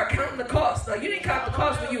 You start counting the cost. Now, you didn't count the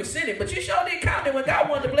cost when you were sinning, but you sure did count it when God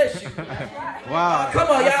wanted to bless you. Wow. Come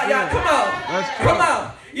on, y'all. Come on. That's true. Come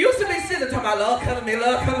on. You used to be sitting talking about, Lord, cover me,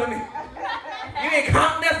 Lord, cover me. You ain't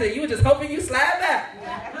count nothing. You were just hoping you slide back.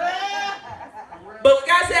 But when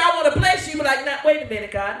God said, I want to bless you, you're like, nah, wait a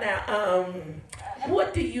minute, God. Now,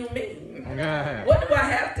 what do you mean? Yeah. What do I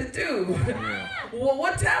have to do? Yeah. Well,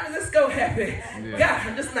 what time is this going to happen? Yeah. God,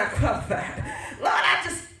 I'm just not qualified. Lord,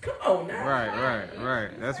 come on now. Right.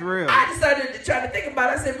 That's real. I just started trying to think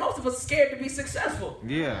about it. I said, most of us are scared to be successful.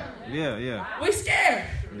 Yeah. We're scared.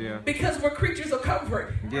 Yeah. Because we're creatures of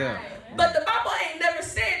comfort. Yeah. But the Bible ain't never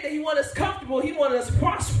said that he wants us comfortable. He wants us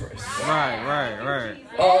prosperous. Right.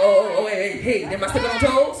 Oh, hey, am I stepping on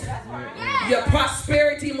toes? Yeah. Your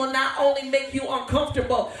prosperity will not only make you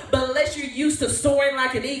uncomfortable, but unless you're used to soaring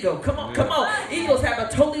like an eagle. Come on. Eagles have a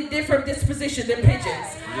totally different disposition than pigeons.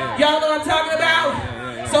 Yeah. Y'all know what I'm talking about?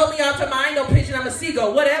 Yeah. So me y'all talking about, I ain't no pigeon, I'm a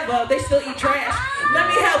seagull. Whatever, they still eat trash. Let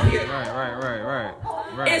me help you.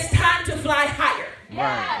 Right. It's time to fly higher.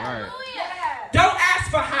 Right. Don't ask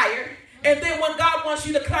for higher, and then when God wants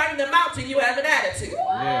you to climb the mountain, you have an attitude.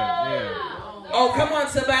 Yeah. Oh, come on,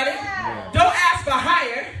 somebody. Yeah. Don't ask for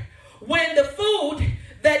higher when the food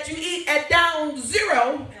that you eat at down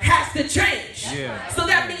zero has to change. Yeah. So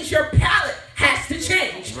that means your palate has to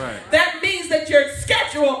change. Right. That means that your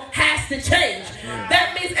schedule has to change. Yeah.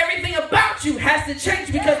 That means everything about you has to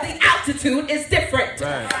change because the altitude is different.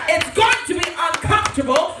 Right. It's going to be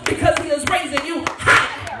uncomfortable because he is raising you high.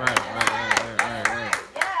 Right.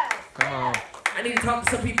 Come on. I need to talk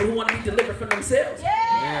to some people who want to be delivered from themselves.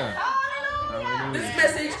 Yeah. This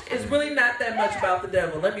message is really not that much about the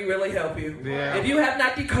devil. Let me really help you. Yeah. If you have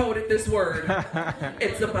not decoded this word,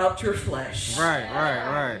 it's about your flesh.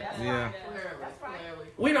 Right. Yeah.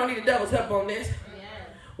 We don't need the devil's help on this.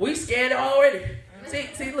 We scared already.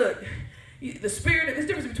 See, look. There's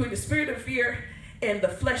difference between the spirit of fear and the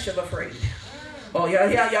flesh of afraid. Oh, y'all.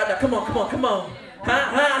 Now, come on.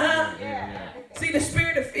 Huh? Yeah. See, the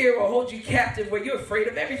spirit of fear will hold you captive where you're afraid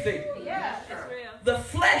of everything. Yeah, that's real. The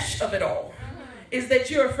flesh of it all is that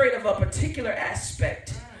you're afraid of a particular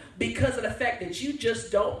aspect because of the fact that you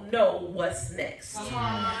just don't know what's next.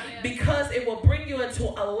 Because it will bring you into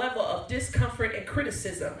a level of discomfort and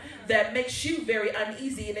criticism that makes you very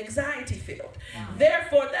uneasy and anxiety filled.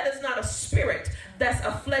 Therefore, that is not a spirit. That's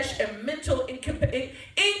a flesh and mental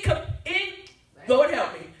Lord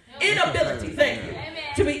help me. Inability, thank you,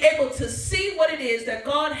 to be able to see what it is that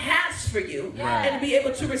God has for you and to be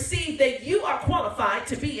able to receive that you are qualified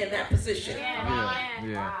to be in that position.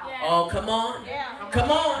 Yeah. Oh, come on.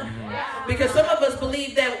 Because some of us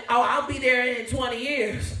believe that, I'll be there in 20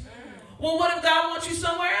 years. Well, what if God wants you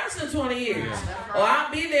somewhere else in 20 years? Or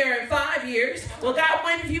I'll be there in 5 years. Well, God,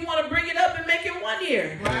 when if you want to bring it up and make it 1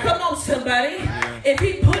 year? Come on, somebody. If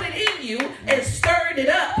he put it in you and stirred it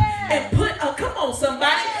up and come on,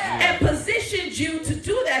 somebody, and positioned you to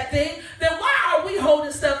do that thing, then why are we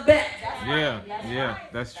holding stuff back? Yeah,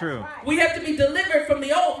 that's true. We have to be delivered from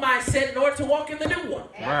the old mindset in order to walk in the new one.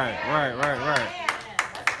 Right.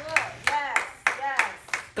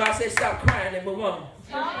 God said, stop crying and move on.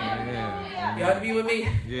 Yeah. You ought to be with me.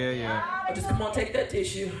 Yeah. Just come on, take that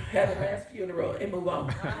tissue, have a mass funeral, and move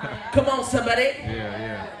on. Come on, somebody.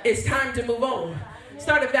 Yeah. It's time to move on.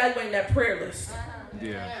 Start evaluating that prayer list.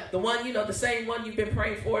 Yeah. The one, the same one you've been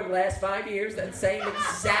praying for the last 5 years, that same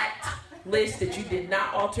exact list that you did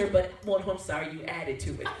not alter, but, you added to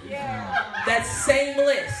it. That same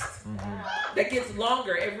list that gets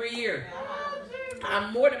longer every year.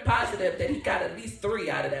 I'm more than positive that he got at least 3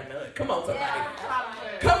 out of that. Come on, somebody.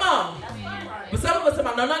 Come on. But some of us are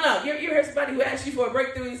like, no. You heard somebody who asked you for a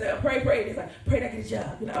breakthrough. He said, pray. And he's like, pray that I get a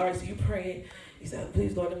job. You're like, all right, so you praying. He said,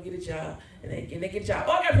 please, Lord, let me get a job. And they get a job.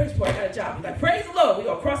 Oh, I got a praise report. I got a job. He's like, praise the Lord. We're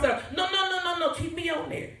going to cross that out. No. Keep me on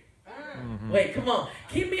there. Mm-hmm. Wait, come on.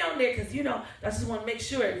 Keep me on there because, I just want to make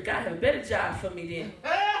sure if God have a better job for me then.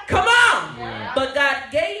 Come on. Yeah. But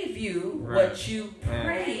God gave you what you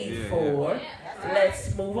prayed for. Yeah.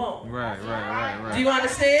 Let's move on. Right. Do you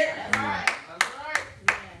understand? Yeah.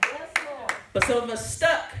 But some of us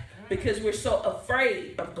stuck because we're so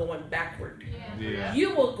afraid of going backward. Yeah.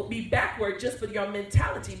 You will be backward just for your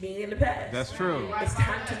mentality being in the past. That's true. It's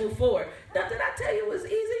time to move forward. Now, did I tell you it was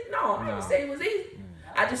easy? No, I didn't say it was easy.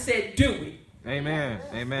 I just said do it.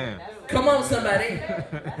 Amen. Come on, somebody.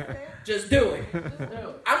 Just do it.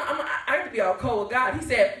 I have to be all cold with God. He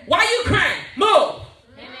said, why you crying? Move.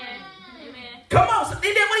 Amen. Come on. So, isn't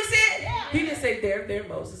that what he said? Yeah. He didn't say, there,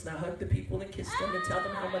 Moses. Now hug the people and kiss them and tell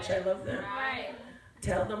them how much I love them. Right.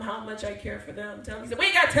 Tell them how much I care for them. He said, we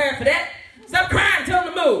ain't got time for that. Stop crying. Tell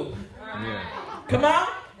them to move. Yeah. Come on.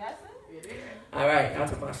 All right. I'm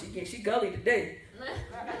talking about she gully today.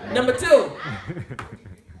 Number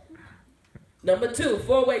two,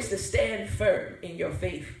 4 ways to stand firm in your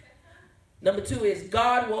faith. Number 2 is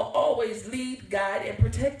God will always lead, guide, and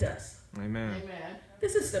protect us. Amen.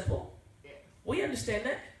 This is simple. We understand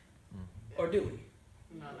that? Or do we?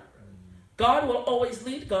 No, not really. God will always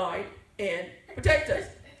lead, guide, and protect us.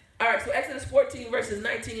 All right, so Exodus 14, verses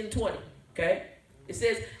 19 and 20. Okay? It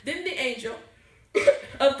says, then the angel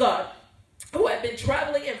of God, who had been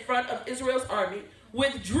traveling in front of Israel's army,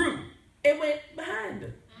 withdrew and went behind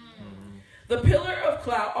them. The pillar of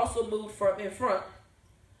cloud also moved from in front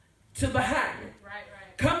to behind,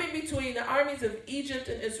 coming between the armies of Egypt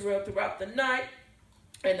and Israel throughout the night,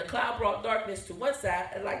 and the cloud brought darkness to one side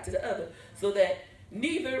and light to the other, so that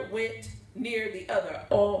neither went near the other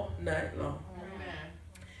all night long. Amen.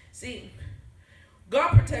 See, God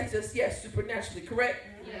protects us, yes, supernaturally, correct?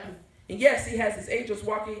 Yeah. And yes, he has his angels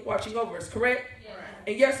watching over us, correct? Yeah.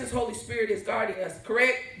 And yes, his Holy Spirit is guarding us,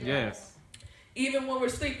 correct? Yes. Even when we're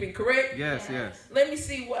sleeping, correct? Yes. Let me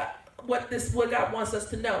see what God wants us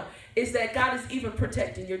to know is that God is even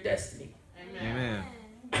protecting your destiny. Amen.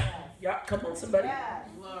 Y'all, come on, somebody. Yes.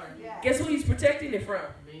 Lord. Yes. Guess who he's protecting it from?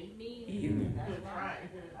 Me. You. That's right.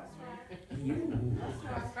 You.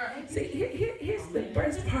 See, here's the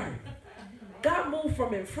best part. God moved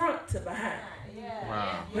from in front to behind.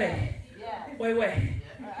 Wow. Wait.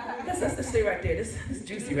 Let's stay right there. This is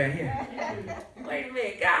juicy right here. Wait a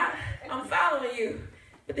minute, God, I'm following you,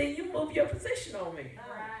 but then you move your position on me.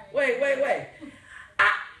 Wait.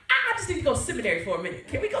 I just need to go seminary for a minute.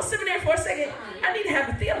 Can we go seminary for a second? I need to have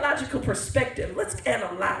a theological perspective. Let's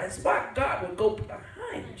analyze why God would go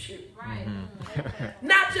behind you. Right. Mm-hmm.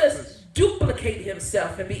 Not just duplicate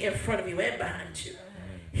himself and be in front of you and behind you.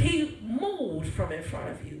 He moved from in front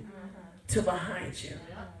of you to behind you.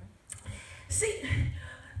 See,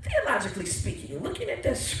 theologically speaking, looking at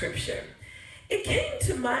that scripture, it came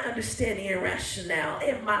to my understanding and rationale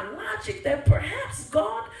and my logic that perhaps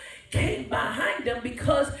God came behind them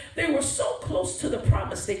because they were so close to the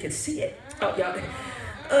promise they could see it. Oh, y'all,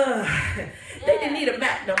 they didn't need a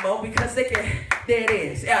map no more because they can. There it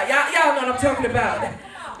is. Y'all know what I'm talking about.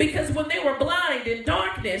 Because when they were blind in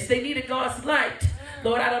darkness, they needed God's light.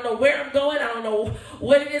 Lord, I don't know where I'm going. I don't know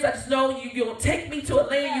what it is. I just know you're going to take me to a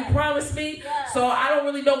land you promised me. So I don't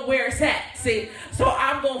really know where it's at. See, so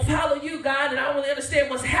I'm going to follow you, God, and I don't really understand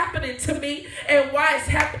what's happening to me and why it's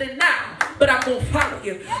happening now. But I'm going to follow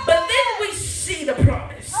you. But then we see the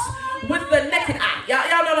promise with the naked eye.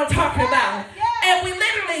 Y'all know what I'm talking about. And we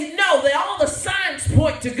literally know that all the signs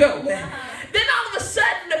point to go. Then all of a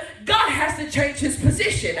sudden, God has to change his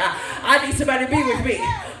position. I need somebody to be with me.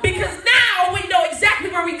 Because now we know exactly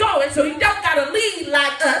where we're going. So he don't got to lead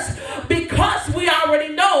like us because we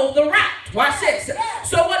already know the route. Watch this.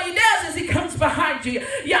 So what he does is he comes behind you.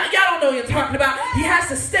 Y'all don't know what you're talking about. He has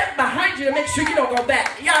to step behind you to make sure you don't go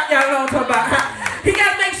back. Y'all know what I'm talking about. He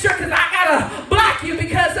got to make sure because I got to block you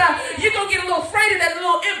because you're going to get a little afraid of that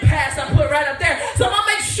little impasse I put right up there. So I'm going to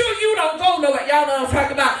make sure you don't go nowhere. Y'all know what I'm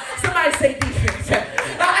talking about. Somebody say defense.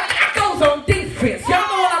 That goes on defense. Y'all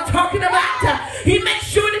know what I'm talking about. He makes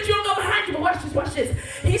sure that you don't go behind you. But watch this.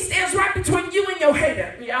 He stands right between you and your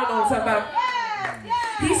hater. Y'all know what I'm talking about.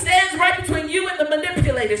 He stands right between you and the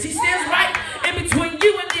manipulators. He stands right in between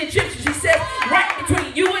you and the Egyptians. He says right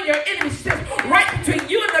between you and your enemies. He says right between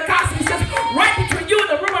you and the gospel. He says right between you and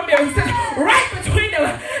the rumor mill. He says right between them.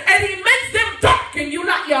 And he makes them dark and you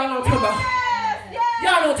not. Y'all know what I'm talking about.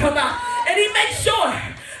 Y'all know what I'm talking about. And he makes sure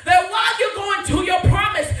that while you're going to your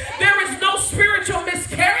promise, there is no spiritual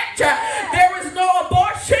miscarriage. There is no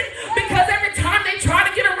abortion. Because every time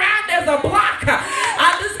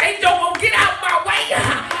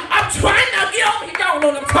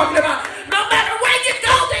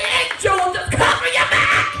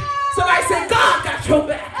your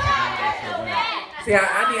back. See,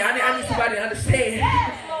 I need somebody to understand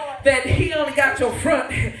that he only got your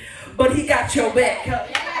front, but he got your back.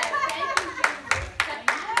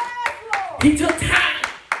 He took time.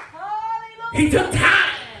 He took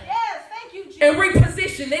time and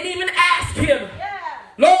repositioned. They didn't even ask him,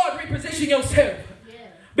 Lord, reposition yourself.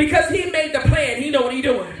 Because he made the plan. He know what he's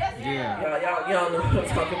doing. Y'all know what I'm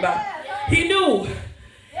talking about. He knew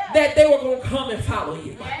that they were going to come and follow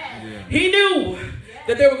you. He knew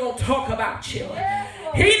that they were going to talk about you.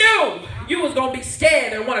 He knew you was going to be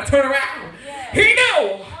scared and want to turn around. He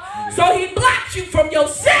knew. So he blocked you from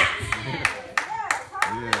yourself.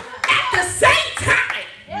 At the same time,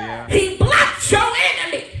 he blocked your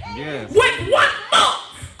enemy with one move.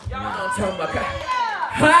 Y'all know what I'm talking about.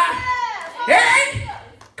 Huh? Hey?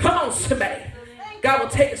 Come on, somebody. God will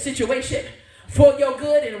take a situation for your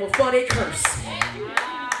good and for their curse.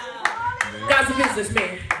 God's a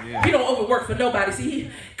businessman. He don't overwork for nobody. See, he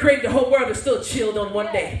created the whole world and still chilled on one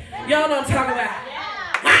day. Y'all know what I'm talking about.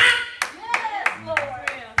 Huh?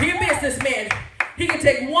 He a businessman. He can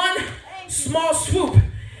take one small swoop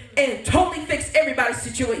and totally fix everybody's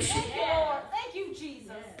situation. Thank you,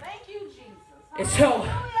 Jesus. Thank you, Jesus. And so,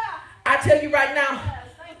 I tell you right now,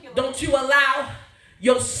 don't you allow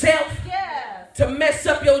yourself to mess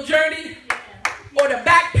up your journey or to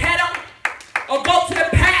backpedal or go to the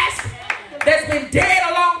past that's been dead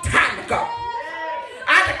a long time ago.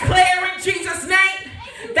 I declare in Jesus' name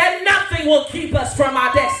that nothing will keep us from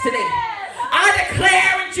our destiny. I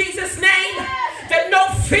declare in Jesus' name that no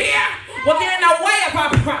fear will get in the way of our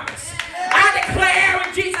promise. I declare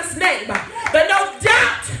in Jesus' name that no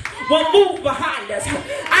doubt will move behind us.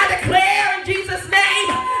 I declare in Jesus' name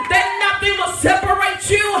that nothing will separate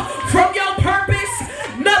you from your purpose.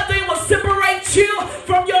 Nothing will separate you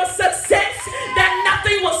from your success. That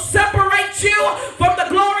nothing will separate you from the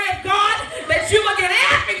glory of God. That you will get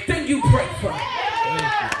everything you pray for.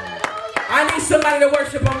 I need somebody to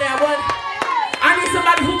worship on that one. I need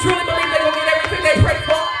somebody who truly believes they will get everything they pray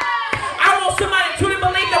for. I want somebody to truly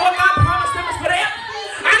believe that what God promised them is for them.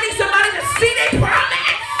 I need somebody to see their promise.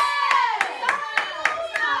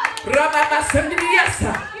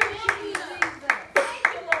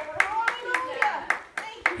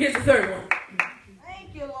 Here's the third one.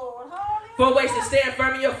 Thank you, Lord. 4 ways to stand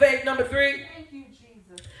firm in your faith. Number 3. Thank you,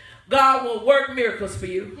 Jesus. God will work miracles for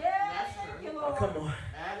you. Yes, thank you, Lord. Oh, come on.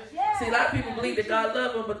 Yes. See, a lot of people believe that God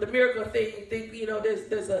loves them, but the miracle thing, you think, you know,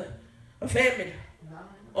 there's a famine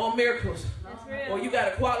on miracles. Or you got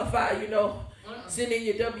to qualify, you know, send in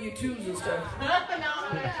your W-2s and stuff.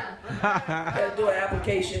 Got to do an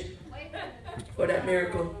application for that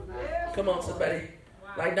miracle. Come on, somebody.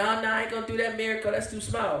 Like, no, I ain't going to do that miracle. That's too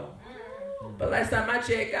small. But last time I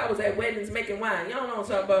checked, I was at weddings making wine. Y'all know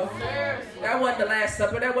what I'm talking about. That wasn't the Last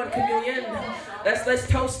Supper. That wasn't communion. Let's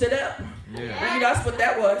toast it up. You know, that's what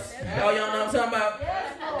that was. Y'all know what I'm talking about.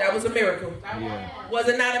 That was a miracle. Was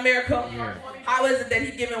it not a miracle? How is it that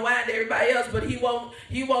he giving wine to everybody else, but he won't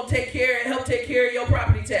take care and help take care of your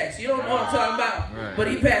property tax? You don't know what I'm talking about. But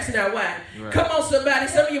he passing out wine. Come on, somebody.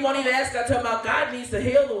 Some of you won't even ask. I'm talking about God needs to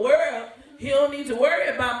heal the world. He don't need to worry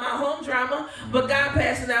about my home drama, but God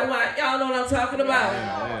passing that wine. Y'all know what I'm talking about.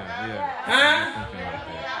 Huh?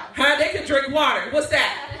 Huh? They can drink water. What's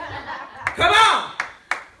that? Come on.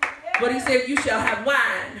 But he said, you shall have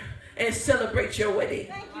wine and celebrate your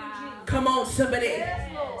wedding. Come on, somebody.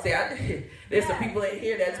 See, there's some people in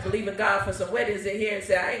here that's believing God for some weddings in here and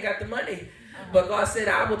say, I ain't got the money. But God said,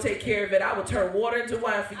 I will take care of it. I will turn water into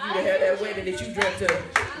wine for you to have that wedding that you drink to.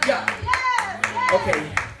 Yeah.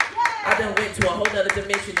 Okay. I done went to a whole other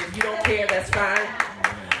dimension. If you don't care, that's fine.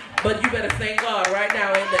 But you better thank God right now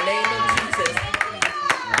in the name of Jesus.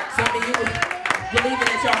 Some of you believing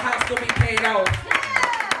that your house will be paid off.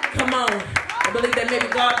 Come on. I believe that maybe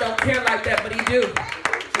God don't care like that, but he do.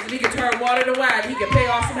 Because if he can turn water to wine, he can pay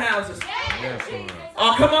off some houses.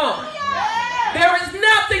 Oh, come on. There is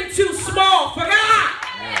nothing too small for God.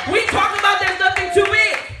 We talk about there's nothing too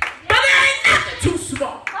big, but there ain't nothing too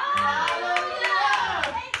small.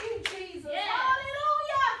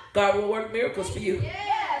 God will work miracles for you.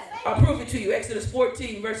 I'll prove it to you. Exodus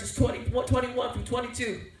 14, verses 21 through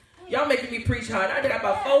 22. Y'all making me preach hard. I got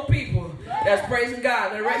about 4 people that's praising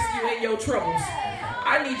God and rescuing in your troubles.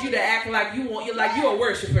 I need you to act like you're a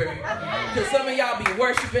worshiper. Because some of y'all be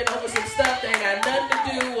worshiping over some stuff that ain't got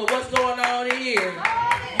nothing to do with what's going on in here.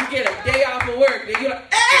 You get a day off of work, then you're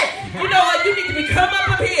like, hey, you know what? You need to be coming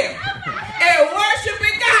up here and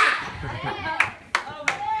worshiping God.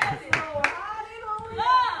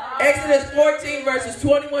 Exodus 14, verses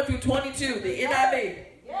 21 through 22, the NIV.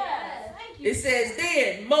 It says,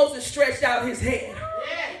 then Moses stretched out his hand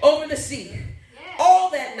over the sea, over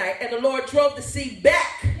night, and the Lord drove the sea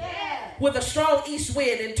back with a strong east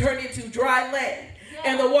wind and turned it into dry land,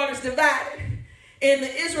 and the waters divided. And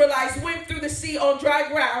the Israelites went through the sea on dry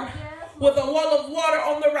ground with a wall of water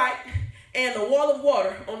on the right and a wall of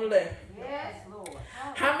water on the left. Yes, Lord.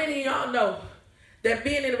 How many of y'all know that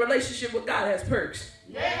being in a relationship with God has perks?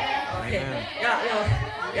 Okay.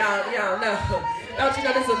 Y'all know. Don't you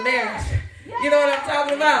know this is a marriage? You know what I'm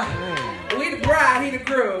talking about? We the bride, he the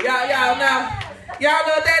groom. Y'all know. Y'all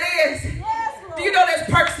know what that is? Do you know there's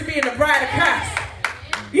perks to being the bride of Christ?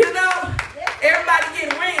 You know, everybody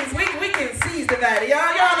getting rings. We can seize the body.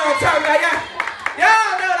 Y'all know what I'm talking about.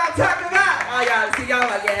 Y'all know what I'm talking about. Oh, y'all see, y'all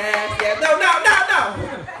like, yes. No.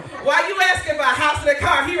 Why you asking for a house and a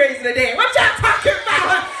car? He raising the dead. What y'all talking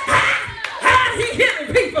about? How he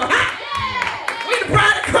hitting people? We the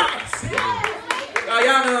bride of Christ. Oh,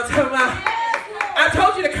 y'all know what I'm talking about. I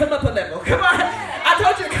told you to come up a level. Come on. I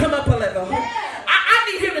told you to come up a level. I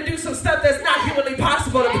need him to do some stuff that's not humanly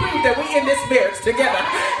possible to prove that we in this marriage together.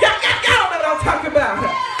 Y'all know what I'm talking about.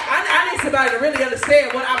 I need somebody to really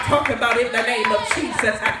understand what I'm talking about in the name of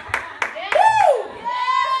Jesus. Woo!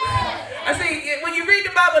 I see, when you read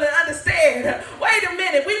the Bible and understand, wait a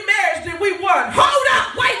minute, we married and we won. Hold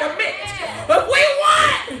up, wait a minute. If we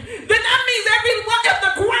won, then that means every one of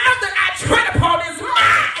the ground that I tread upon is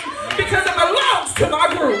mine because it belongs to my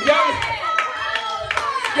group. Y'all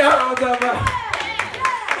know what I'm talking about.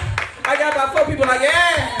 I got about 4 people like,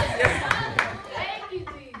 yeah. Thank you,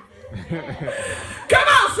 Jesus. Come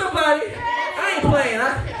on, somebody. I ain't playing. I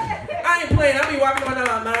ain't playing. I be walking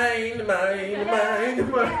around mind.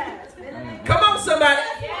 Come on, somebody.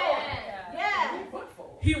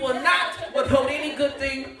 He will not withhold any good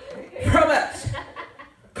thing from us.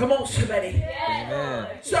 Come on, somebody. Amen.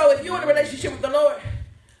 So if you're in a relationship with the Lord,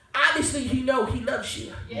 obviously you know he loves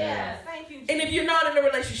you. Thank you, Jesus. And if you're not in a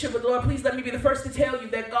relationship with the Lord, please let me be the first to tell you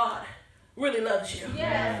that God really loves you.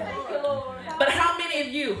 Thank you, Lord. But how many of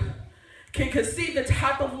you can conceive the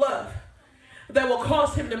type of love that will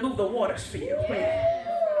cause him to move the waters for you? Wait.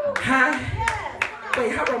 Huh?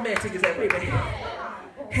 Wait, how romantic is that? Wait a minute.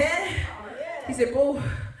 Huh? He said, boo,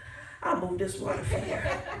 I'll move this water for you.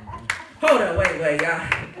 Hold on, wait, y'all.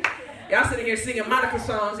 Y'all sitting here singing Monica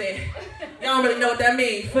songs and y'all don't really know what that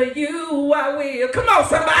means. For you, I will. Come on,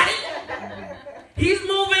 somebody. He's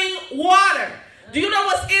moving water. Do you know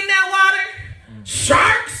what's in that water?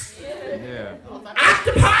 Sharks. Yeah.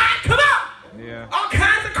 Octopi. Come on. Yeah. All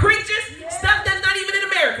kinds of creatures. Stuff that's not even in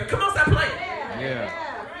America. Come on, stop playing. Yeah.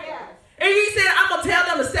 And he said, I'm going to tell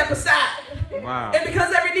them to step aside. Wow. And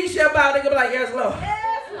because every knee shall bow, they're going to be like, yes, Lord.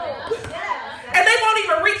 And they won't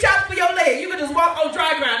even reach out for your leg. You can just walk on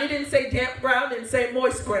dry ground. It didn't say damp ground. It didn't say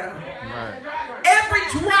moist ground. Right. Every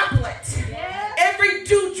droplet, every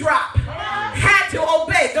dewdrop had to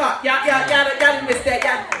obey God. Y'all miss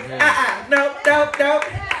that. No.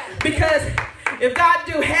 Because if God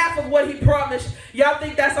do half of what he promised, y'all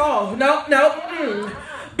think that's all. No.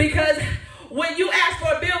 Because when you ask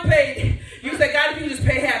for a bill paid, you say, God, if you just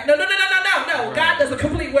pay half. No. God does a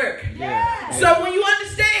complete work. Yeah. So when you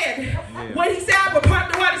understand when he said, I will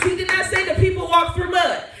part the waters, he did not say that people walk through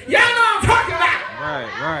mud. Y'all know what I'm talking about.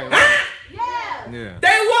 Right. Huh? Yeah.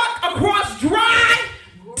 They walk across dry,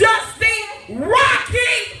 dusty,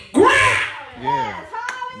 rocky ground. Yeah.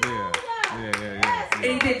 And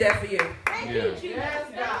he did that for you.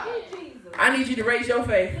 I need you to raise your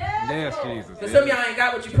faith. Yes, Jesus. Because some of y'all ain't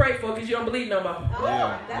got what you prayed for because you don't believe no more.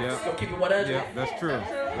 Yeah. Just gonna keep it 100. Yeah. That's true.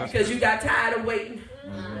 Because you got tired of waiting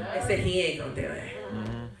and said he ain't gonna do it.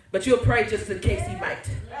 But you'll pray just in case he might.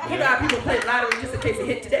 You know how people play lottery just in case it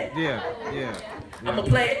hit today? Yeah. I'm gonna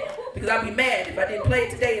play it because I'll be mad if I didn't play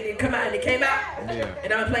it today and it didn't come out and it came out. Yeah.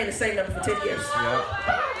 And I've been playing the same number for 10 years.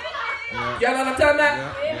 Yeah. Y'all know what I'm talking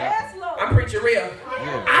about? Yeah. I'm preaching real.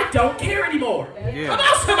 Yeah. I don't care anymore. Yeah. Come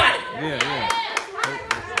on, somebody. Yeah.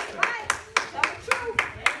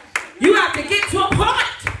 You have to get to a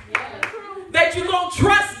point that you're going to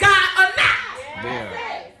trust God or not.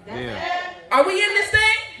 Yeah. Are we in this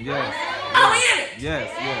thing? Yes. Are we in it?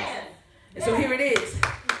 Yes. And so here it is.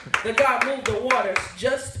 That God moved the waters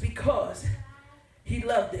just because he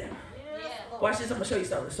loved them. Watch this. I'm going to show you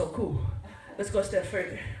something that's so cool. Let's go a step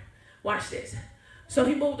further. Watch this. So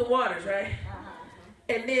he moved the waters, right?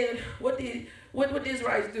 And then what did the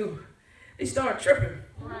Israelites do? They started tripping.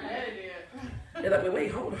 They're like,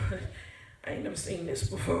 wait, hold on. I ain't never seen this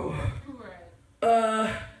before.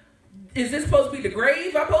 Is this supposed to be the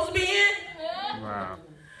grave I'm supposed to be in? Wow.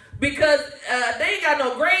 Because they ain't got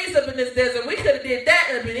no graves up in this desert. We could have did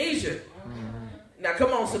that up in Egypt. Now,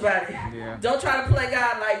 come on, somebody. Yeah. Don't try to play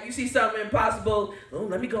God like you see something impossible. Oh,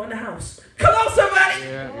 let me go in the house. Come on, somebody.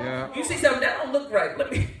 Yeah. You see something that don't look right.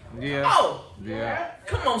 Let me. Yeah. Oh. Yeah.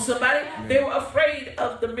 Come on, somebody. They were afraid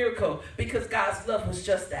of the miracle because God's love was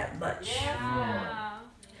just that much. How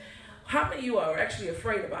many of you are actually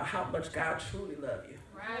afraid about how much God truly loves you?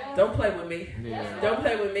 Right. Don't play with me. Yeah. Don't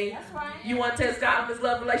play with me. That's right. You want to test God on this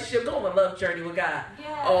love relationship? Go on a love journey with God.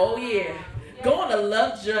 Yeah. Oh, yeah. Go on a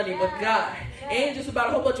love journey with God. It ain't just about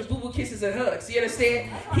a whole bunch of boo-boo kisses and hugs. You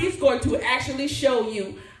understand? He's going to actually show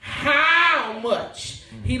you how much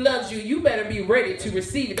he loves you. You better be ready to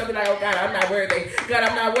receive it. Don't be like, oh, God, I'm not worthy. God,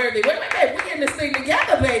 I'm not worthy. Wait. We're in this thing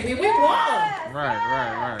together, baby. We won.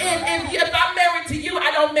 Right. And if I'm married to you,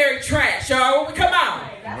 I don't marry trash. Come on.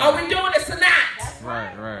 Are we doing this or not?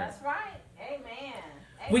 Right. That's right. Amen.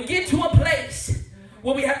 We get to a place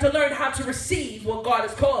where we have to learn how to receive what God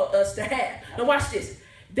has called us to have. Now watch this.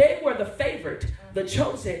 They were the favored, the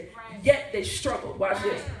chosen, yet they struggled. Watch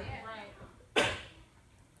this.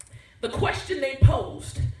 The question they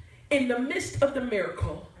posed in the midst of the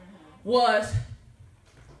miracle was,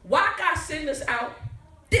 why God send us out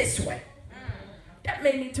this way? That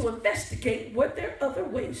made me to investigate were there other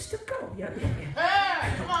ways to go.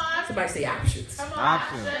 Come on. Somebody say options.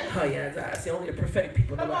 Options. Oh yeah, I see only the prophetic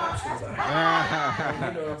people know what options are. You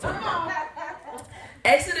know what I'm talking about.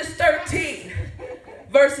 Exodus 13,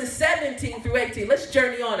 verses 17 through 18. Let's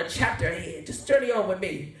journey on a chapter ahead. Just journey on with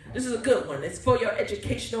me. This is a good one. It's for your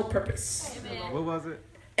educational purpose. Amen. What was it?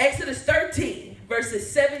 Exodus 13, verses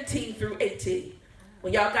 17 through 18.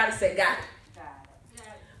 When y'all got to say, got it.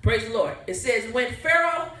 Praise the Lord. It says, when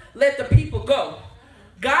Pharaoh let the people go,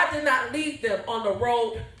 God did not lead them on the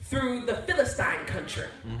road through the Philistine country.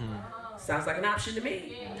 Sounds like an option to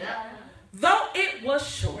me. Though it was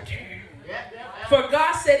shorter. For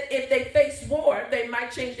God said if they faced war, they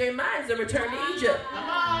might change their minds and return to Egypt.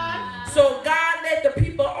 So God led the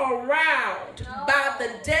people around by the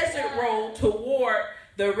desert road toward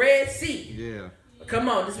the Red Sea. Yeah. Come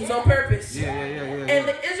on, this was on purpose. Yeah. And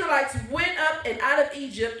the Israelites went up and out of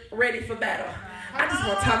Egypt ready for battle. I just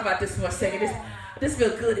want to talk about this for a second. This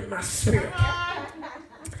feels good in my spirit.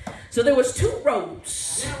 So there was two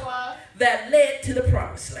roads that led to the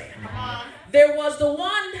promised land. There was the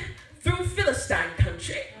one through Philistine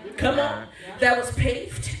country. Come on. That was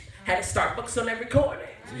paved. Had a Starbucks on every corner.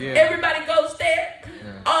 Yeah. Everybody goes there.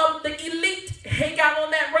 The elite hang out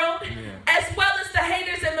on that road, as well as the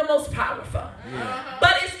haters and the most powerful.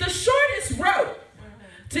 But it's the shortest road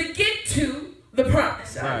to get to the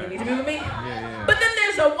promise. You need to be with me? But then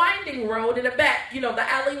there's a winding road in the back, the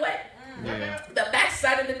alleyway. The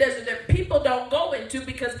backside of the desert that people don't go into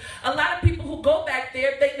because a lot of people who go back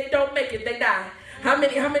there, they don't make it, they die. How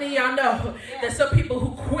many of y'all know that some people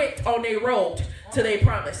who quit on their road to their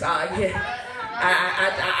promise? I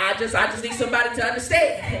just need somebody to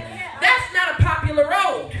understand. That's not a popular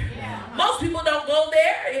road. Most people don't go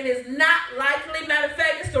there. It is not likely. Matter of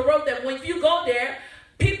fact, it's the road that when you go there,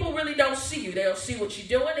 people really don't see you. They don't see what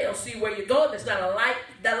you're doing. They don't see where you're going. There's not a light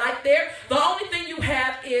there. The only thing you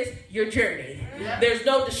have is your journey. There's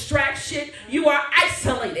no distraction. You are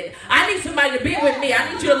isolated. I need somebody to be with me. I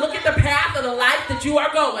need you to look at the path of the life that you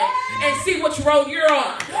are going and see which road you're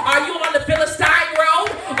on. Are you on the Philistine road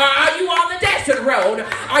or are you on the desert road?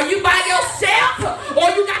 Are you by yourself or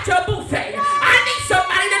you got your buffet? I need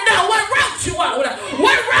somebody to know what road you on.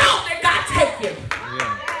 What road did God take you?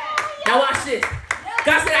 Now watch this.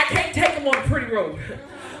 God said, I can't take them on a pretty road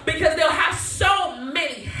because they'll have so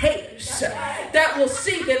many haters that will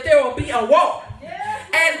see that there will be a war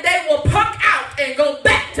and they will punk out and go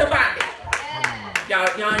back to bondage.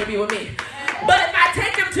 Y'all ain't be with me. But if I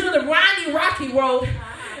take them to the windy, rocky road,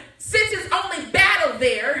 since it's only battle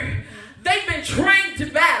there, they've been trained to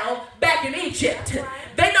battle back in Egypt.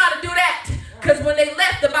 They know how to do that because when they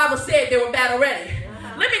left, the Bible said they were battle ready.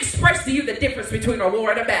 Let me express to you the difference between a war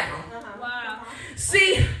and a battle.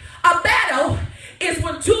 See, a battle is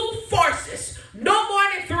when two forces, no more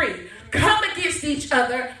than three, come against each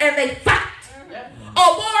other and they fight. A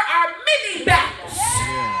war are many battles,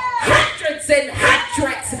 hundreds and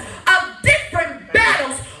hundreds of different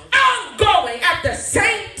battles ongoing at the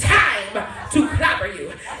same time to clobber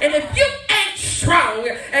you. And if you ain't strong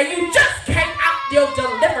and you just came out your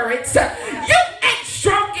deliverance, you ain't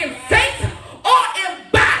strong in faith or in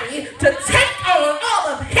body to take on all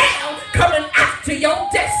of hell coming after your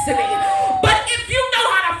destiny. But if you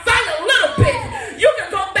know how to fight a little bit, you can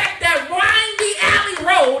go back that windy alley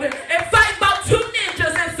road and fight about two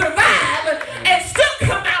ninjas and survive and still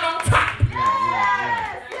come out on top.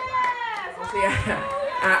 See,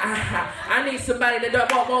 I need somebody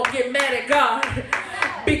that won't get mad at God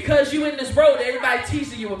because you in this road that everybody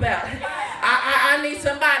teasing you about. I need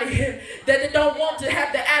somebody that don't want to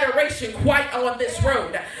have the adoration quite on this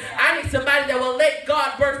road. I need somebody that will let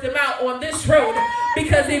God birth them out on this road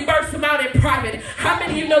because he births them out in private. How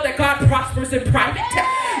many of you know that God prospers in private?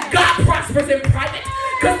 God prospers in private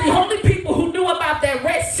because the only people who knew about that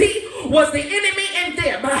Red Sea was the enemy and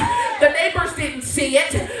them. The neighbors didn't see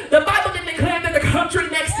it. The Bible didn't declare that the country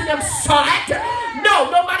next to them saw it. No,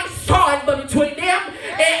 nobody saw it but between them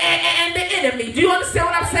and the enemy. Do you understand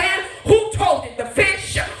what I'm saying? Who told it? The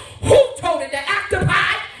fish? Who told it? The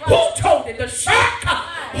octopi? Who told it? The shark?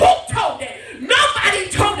 Who told it? Nobody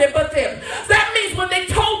told it but them. That means when they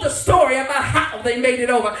told the story about how they made it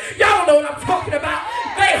over, y'all know what I'm talking about.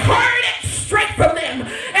 They heard it straight from them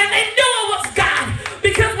and they knew it was God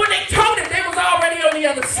because when they told it, they was already on the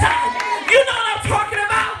other side. You know what I'm talking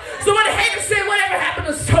about? So when the haters said whatever happened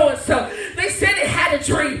to so-and-so, they said they had a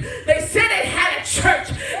dream. They said they had a church.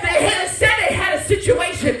 They said they had a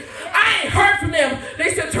situation. I ain't heard from them.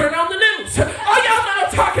 They said turn on the news. Oh, y'all know what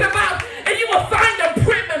I'm talking about? And you will find them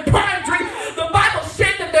prim and pondering. The Bible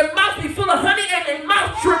said that their mouth be full of honey and their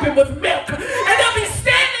mouth dripping with milk. And they'll be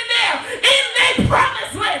standing there in their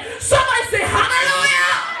promised land. Somebody say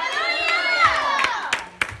hallelujah.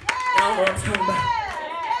 Y'all know what I'm talking about.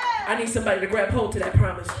 I need somebody to grab hold to that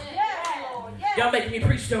promise. Y'all making me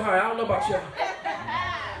preach so hard. I don't know about y'all.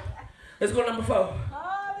 Let's go to number 4.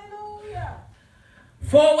 Hallelujah.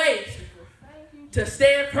 4 ways to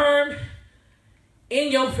stand firm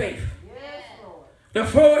in your faith. Yes, Lord. The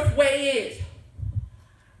 4th way is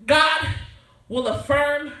God will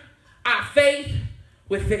affirm our faith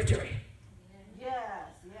with victory. Yes,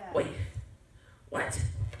 yes. Wait, what?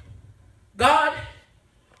 God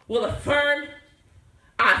will affirm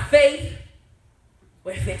our faith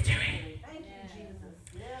with victory. Thank you, Jesus.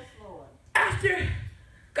 Yes, Lord. After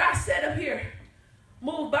God set up here,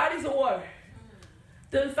 moved bodies of water,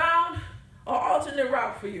 then found an alternate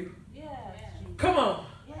route for you. Yes, Jesus. Come on.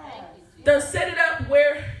 Yes. Done set it up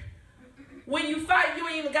where when you fight, you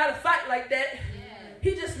ain't even got to fight like that.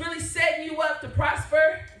 He just really setting you up to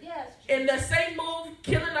prosper. Yes, In the same move,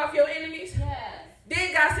 killing off your enemies. yes.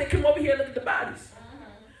 Then God said, come over here and look at the bodies.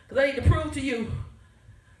 Because I need to prove to you,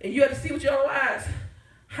 and you have to see with your own eyes,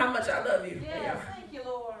 how much I love you. Yes, thank you,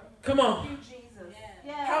 Lord. Come on. Thank you, Jesus.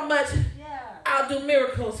 Yes. How much Yes. I'll do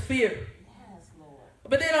miracles for you. Yes, Lord.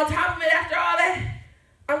 But then on top of it, after all that,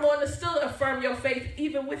 I'm going to still affirm your faith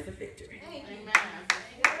even with the victory. Thank you, Jesus.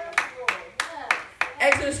 Yes, Lord. Yes.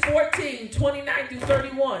 Exodus 14, 29 through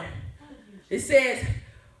 31. It says,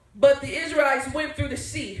 but the Israelites went through the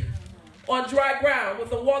sea on dry ground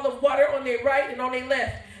with a wall of water on their right and on their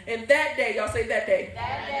left. And that day, y'all say that day.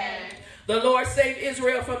 That day. The Lord saved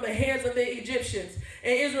Israel from the hands of the Egyptians.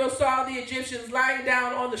 And Israel saw the Egyptians lying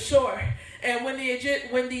down on the shore. And when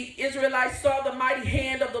the Israelites saw the mighty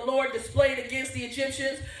hand of the Lord displayed against the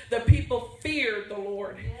Egyptians, the people feared the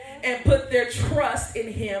Lord and put their trust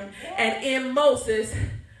in him and in Moses,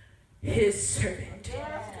 his servant.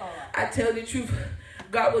 I tell you the truth,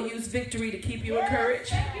 God will use victory to keep you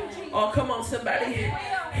encouraged. Oh, come on, somebody.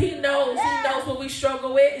 He knows what we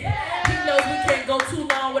struggle with. He knows we can't go too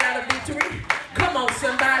long without a victory. Come on,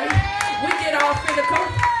 somebody. We get all finical.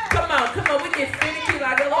 Come on, we get finicky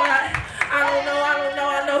like a lot.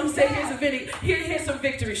 I know. He said, here's some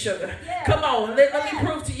victory, sugar. Come on, let me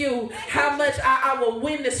prove to you how much I will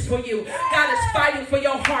win this for you. God is fighting for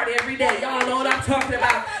your heart every day. Y'all know what I'm talking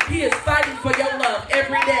about. He is fighting for your love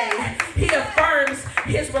every day. He affirms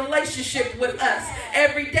his relationship with us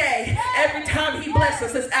every day. Every time he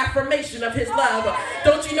blesses us, it's affirmation of his love.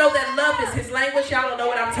 Don't you know that love is his language? Y'all don't know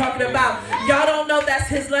what I'm talking about. Y'all don't know that's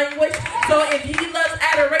his language. So if he loves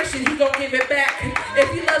adoration, he gonna give it back.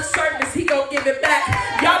 If he loves service, he gonna give it back.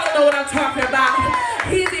 Y'all don't know what I'm talking about.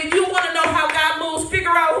 If you want to know how God moves, figure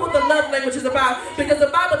out who the love language is about, because the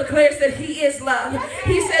Bible declares that he is love.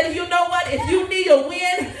 He said, you know what? If you need a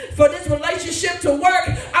win for this relationship to work,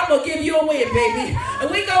 I'm going to give you a win, baby. And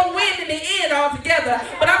we're going to win in the end all together.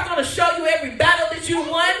 But I'm going to show you every battle that you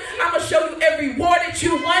won. I'm going to show you every war that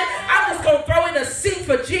you won. I'm just going to throw in a seat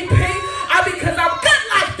for GP because I'm good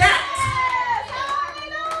like that.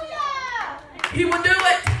 He will do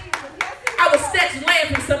it. I would snatch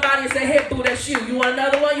land from somebody and say, hey, boo, that's you. You want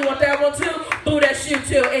another one? You want that one too? Boo, that's you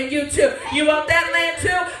too. And you too. You want that land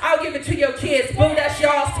too? I'll give it to your kids. Boo, that's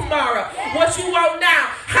y'all's tomorrow. What you want now?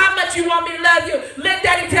 How much you want me to love you? Let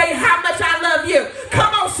daddy tell you how much I love you. Come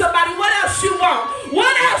on, somebody. What else you want?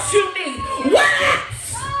 What else you need? What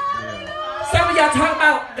else? Some of y'all talking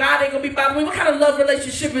about God ain't going to be bothered. What kind of love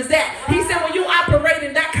relationship is that? He said when you operate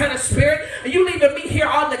in that kind of spirit, and you leaving me here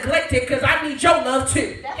all neglected because I need your love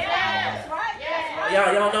too. That's right.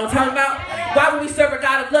 Y'all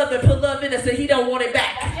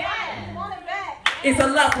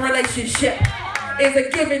relationship is a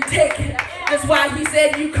give and take. That's why he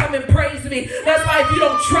said, you come and praise me. That's why if you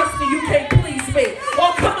don't trust me, you can't please me.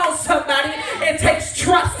 Oh, come on, somebody. It takes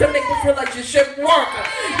trust to make this relationship work.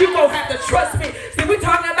 You're going to have to trust me. See, we're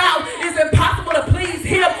talking about it's impossible to please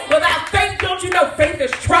him without faith. Don't you know faith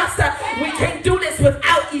is trust? We can't do this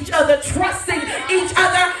without each other trusting each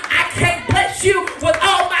other. I can't bless you with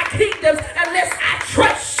all my kingdoms unless I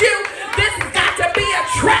trust you. This has got to be a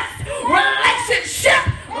trust relationship.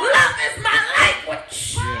 Love is my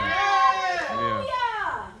language.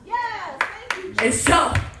 And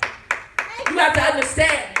so, you have to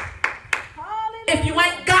understand, if you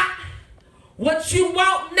ain't got what you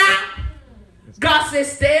want now, God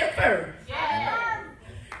says stand firm.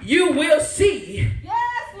 You will see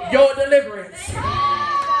your deliverance.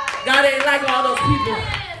 God ain't like all those people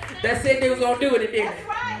that said they was going to do it and didn't.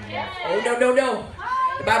 Oh, no, no, no.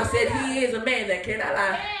 The Bible said he is a man that cannot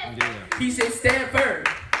lie. He said stand firm.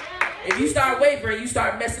 If you start wavering, you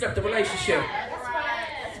start messing up the relationship.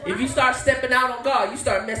 If you start stepping out on God, you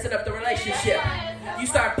start messing up the relationship. You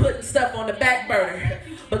start putting stuff on the back burner.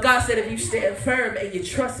 But God said if you stand firm and you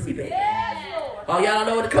trust me, baby. Oh, y'all don't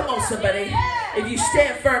know what to come on, somebody. If you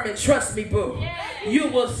stand firm and trust me, boo, you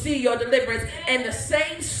will see your deliverance. And the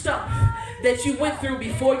same stuff that you went through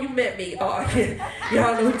before you met me. Oh,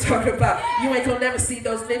 y'all know what I'm talking about. You ain't gonna never see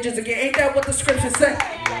those ninjas again. Ain't that what the scriptures say?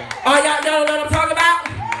 Oh, y'all know what I'm talking about?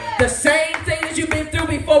 The same thing that you've been through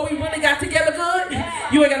before we really got together good,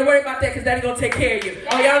 you ain't got to worry about that because Daddy going to take care of you.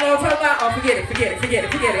 Oh, y'all know what I'm talking about? Oh, forget it.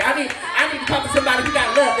 I need to talk to somebody who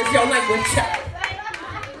got love. That's your language.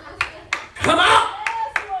 Come on.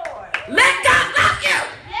 Let God love you.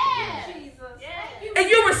 And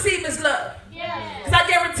you receive his love. Because I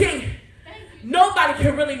guarantee nobody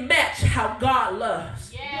can really match how God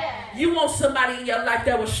loves. You want somebody in your life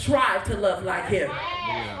that will strive to love like him.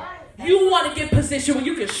 You want to get in a position where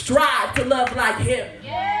you can strive to love like him.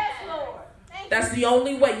 Yes, Lord. That's the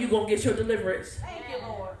only way you're going to get your deliverance. Thank you,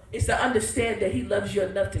 Lord. It's to understand that he loves you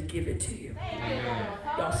enough to give it to you. Thank you, Lord.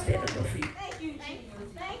 Y'all stand on your feet. Thank you,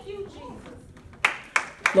 Jesus. Thank you,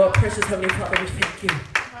 Jesus. Lord, precious Heavenly Father, we thank you.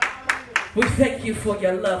 We thank you for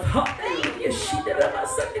your love. Hallelujah. Yes,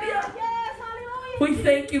 hallelujah. We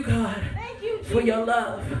thank you, God, Thank you, Jesus. for your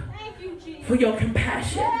love, Thank you, Jesus. for your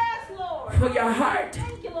compassion, Yes, Lord. for your heart,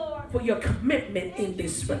 Thank you, Lord. for your commitment in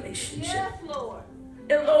this relationship. Yes, Lord.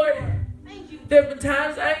 And Lord, Thank you. there have been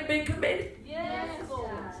times I ain't been committed. Yes,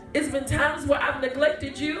 Lord. It's been times where I've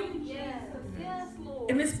neglected you. Yes, yes,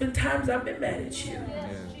 Lord. And it's been times I've been mad at you.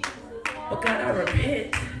 Yes, Jesus. But God, I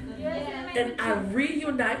repent. Yes. And I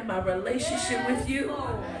reunite my relationship with you.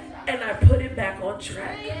 Lord. And I put it back on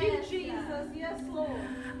track. Thank you, Jesus. Yes, Lord.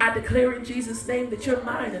 I declare in Jesus' name that you're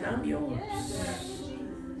mine and I'm yours.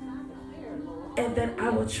 And that I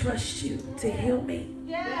will trust you to heal me.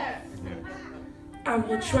 Yes. I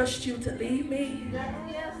will trust you to lead me.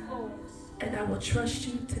 Yes, Lord. And I will trust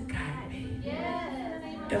you to guide me. Yes.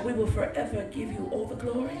 And we will forever give you all the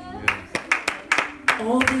glory,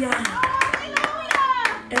 all the honor,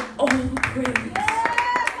 and all the praise.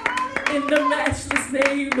 In the matchless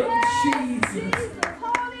name of Jesus.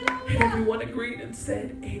 And everyone agreed and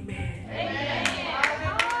said, amen.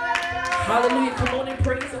 Hallelujah. Come on and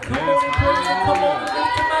praise him. Come on and praise him. Come on and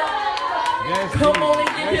lift him up. Come on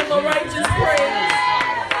and give him a righteous praise.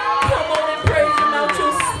 Come on and praise him out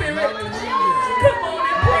your spirit. Come on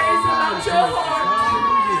and praise him out your heart.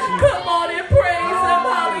 Come on and praise him.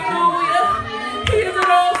 Hallelujah. He is an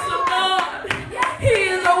awesome God.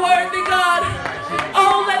 He is a worthy God.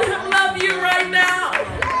 Oh, let him love you right now.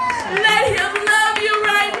 Let him love you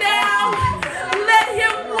right now. Let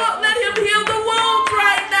him heal the wounds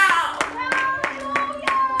right now.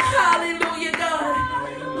 Hallelujah, God.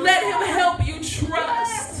 Let him help you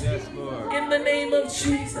trust. Yes, Lord. In the name of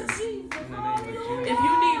Jesus. If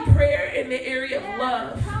you need prayer in the area of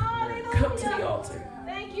love, come to the altar.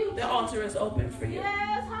 Thank you. The altar is open for you.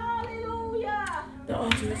 Yes, hallelujah. The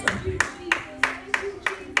altar is Thank you, open. Jesus. Thank you,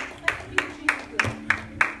 Jesus. Thank you, Jesus.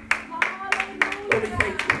 Hallelujah. Lord, we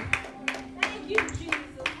thank you. Thank you,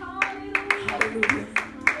 Jesus. Hallelujah. Hallelujah.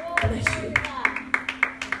 Bless you.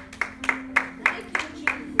 Thank you,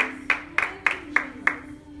 Jesus. Thank you, Jesus.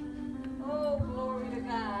 Oh, glory to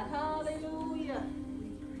God. Hallelujah.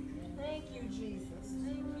 Thank you, Jesus.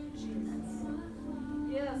 Thank you, Jesus.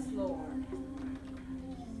 Yes, Lord.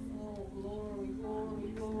 Oh, glory, glory,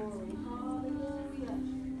 glory. Hallelujah.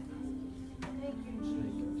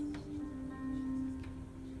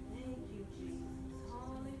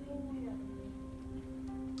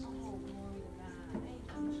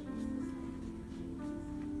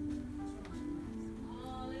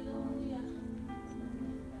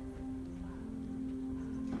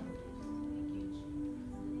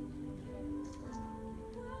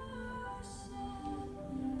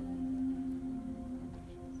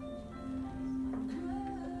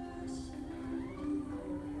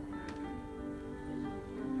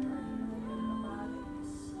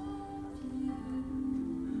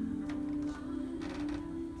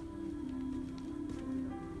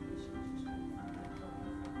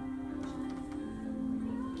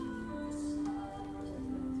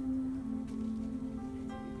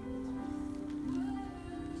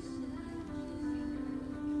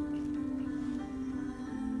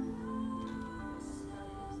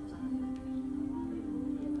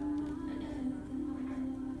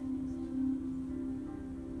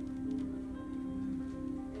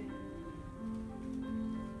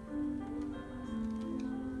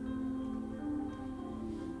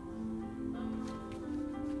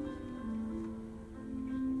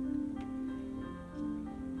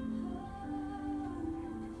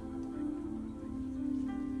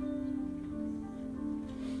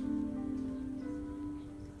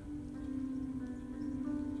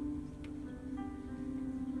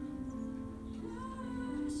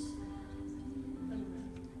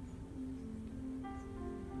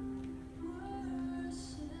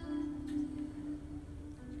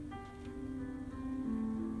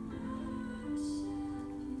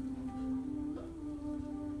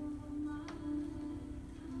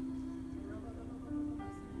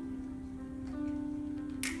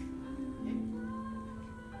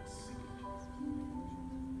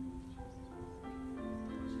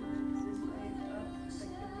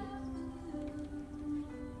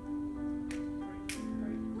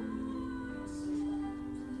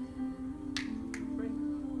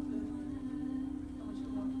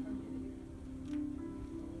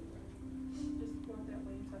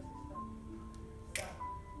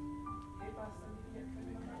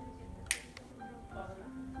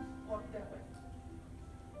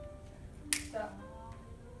 Stop.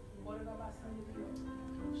 What about my son?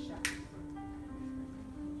 Shot.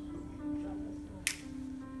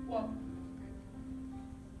 Walk.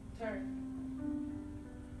 Turn.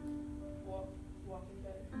 Walk. Walking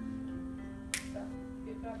better. Stop.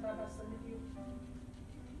 Get back by my son.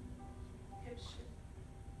 Hip shift.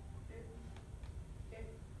 Hip. Hip.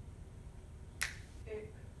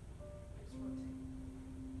 Hip. Let's rotate.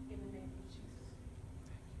 In the name of Jesus.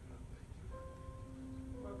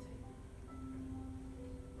 Rotate.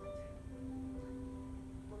 Rotate.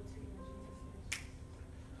 Rotate in Jesus' name.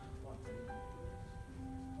 Rotate.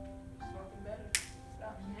 It's walking better.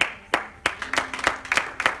 Stop.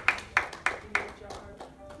 You lift your arm.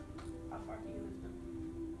 How far can you lift them?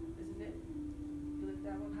 This is it. You lift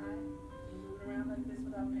that one high. You move it around like this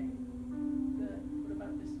without pain. Good. What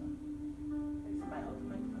about this one? Hey, somebody hold the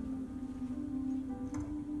microphone.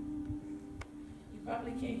 You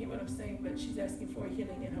probably can't hear what I'm saying, but she's asking for a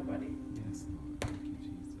healing in her body. Yes, Lord. Thank you,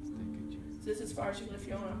 Jesus. Thank you, Jesus. So this is as far as you can lift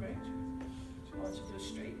your arm, right? I want you to do it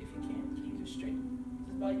straight if you can. Can you do it straight?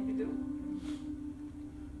 This is all you can do.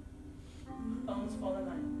 Bones fall in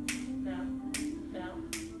line. Now, now,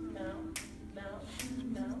 now, now,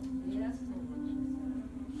 now. Yes, Lord.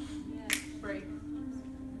 Yes. Break.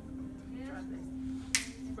 Drop this.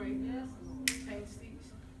 Break. Yes, Lord. Pain cease.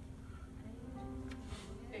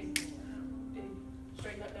 Hey. Hey.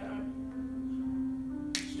 Straighten up that arm.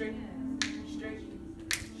 Straight. Straight.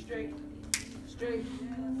 Straight. Straight.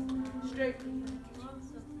 Straight.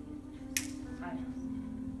 Higher.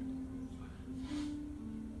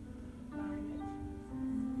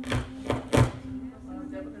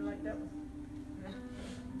 That one like that one.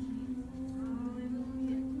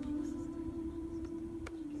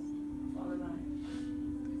 Fall in line.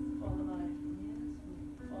 Fall in line.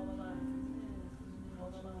 Fall in line.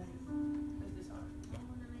 Fall in line. That's this arm.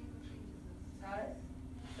 Tight.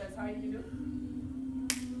 That's how you do.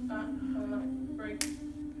 Fall in line. Break.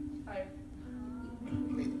 Higher.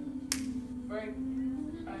 Break.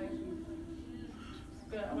 Higher.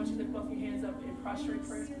 Good. I want you to lift both your hands up in prostrate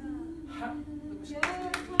prayer. Ha. Look what she did.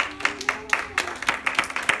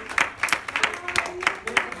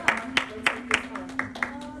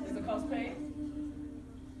 Does it cause pain?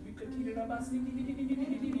 You could keep it up by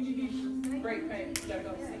great pain. You gotta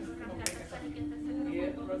go. See. Come on. Yeah,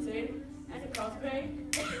 rotate it. Does it cause pain?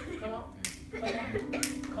 Come on. Come on.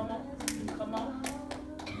 Come on. Come on.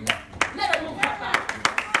 Let her move her body.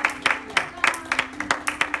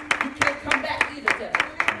 You can't come back either, Dad.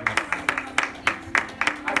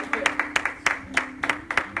 How you feel?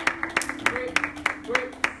 Break.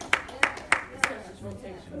 Break. Let's finish this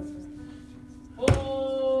rotation.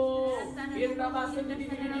 Oh!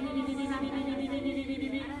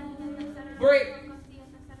 Break.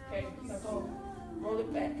 Okay, now go. Roll it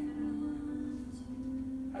back.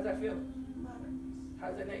 How's that feel?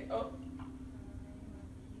 How's that neck? Oh.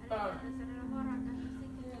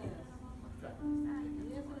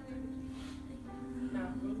 Now,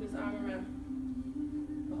 move this arm around.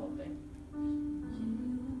 The whole thing.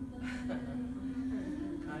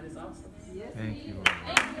 God is awesome. Thank you, Lord.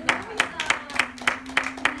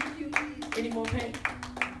 Any more pain?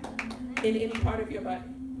 In any part of your body?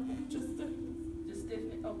 Just stiffen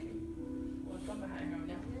it. Okay. Well, come behind her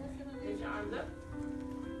now. Lift your arms up.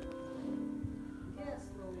 Yes,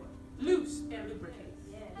 Lord. Loose and lubricate.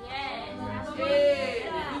 Yes. Hey,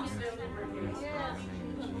 loose and lubricate. Yes.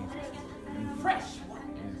 Fresh one.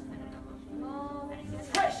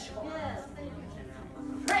 Fresh one. Yes.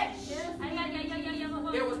 Fresh.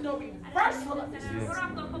 There was no reversal of this.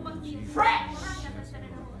 Fresh.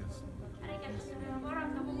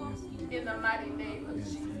 In the mighty name of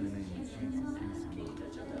Jesus. In the name of Jesus. Can you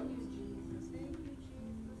touch your toes?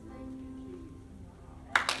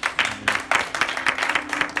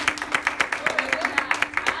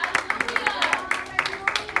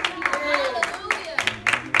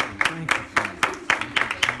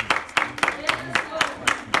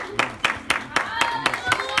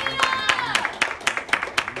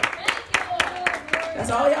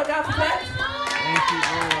 That's all y'all got for that? Thank you,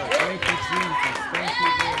 Lord. Thank you, Jesus. Thank you,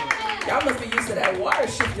 Lord. Y'all must be used to that water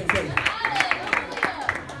shifting thing.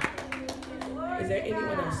 Is there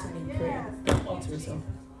anyone else in need prayer? Alter yourself.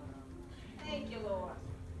 Thank you, Lord.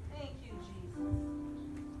 Thank you, Jesus.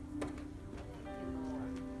 Thank you,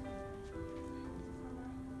 Lord.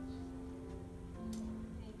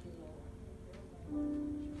 Thank you, Lord.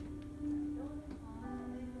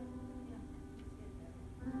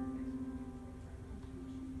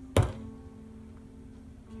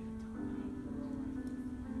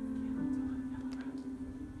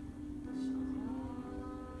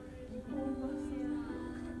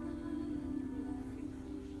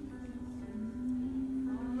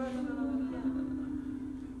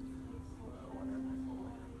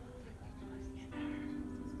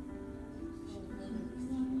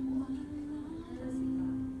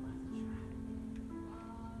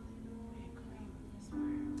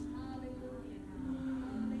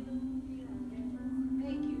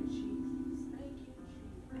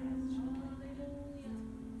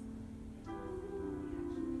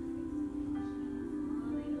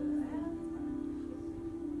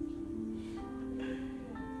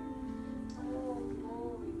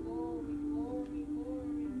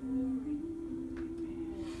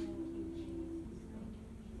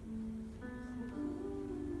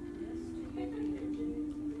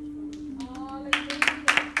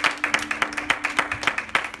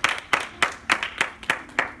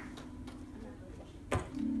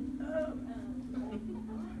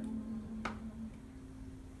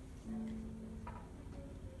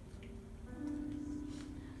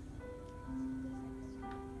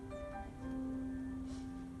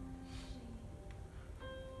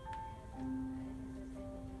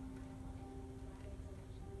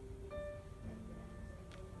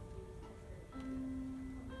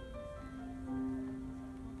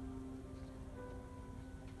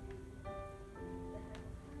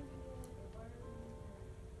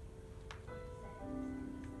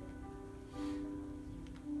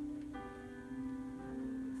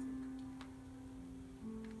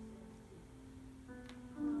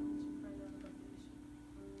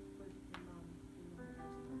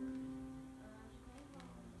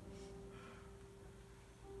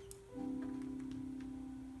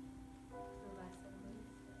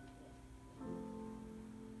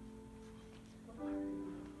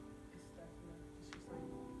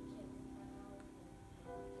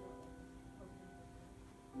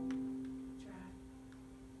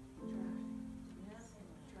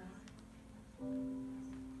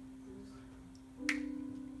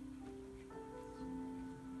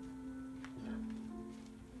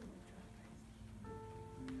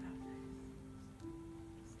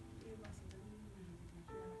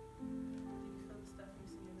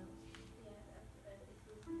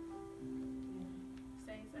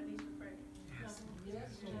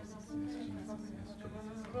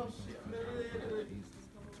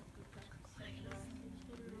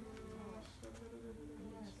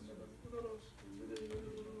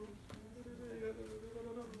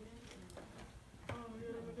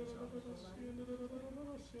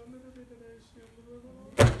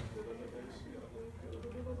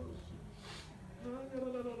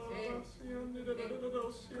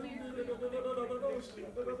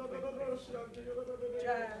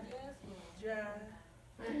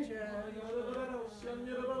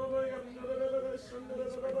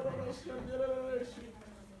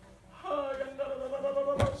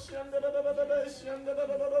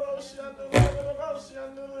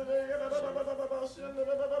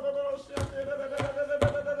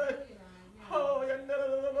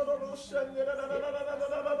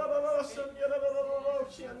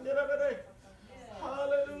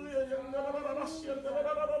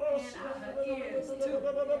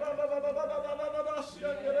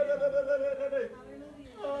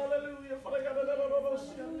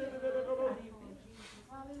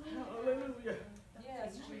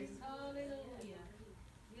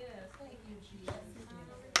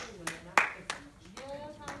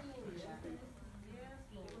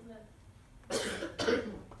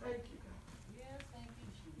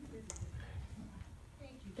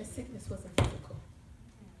 The sickness wasn't physical.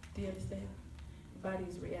 Do you understand? The body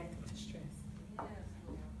is reacting to stress.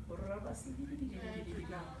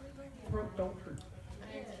 Throat don't hurt.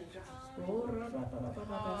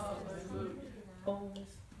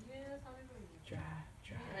 Bones dry.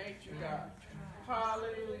 Thank you, God.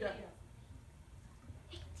 Hallelujah.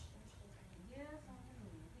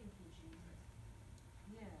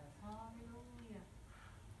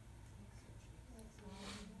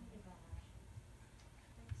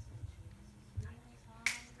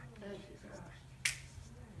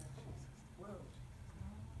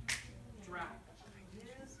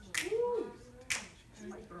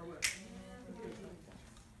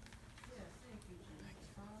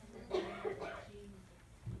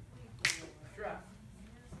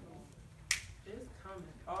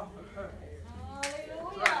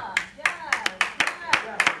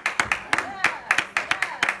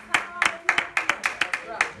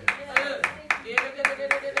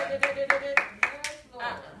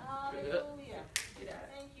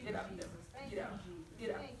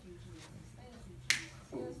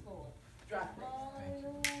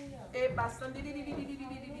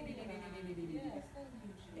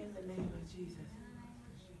 In the name of Jesus.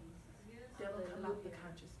 Devil, come out the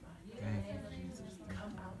conscious mind.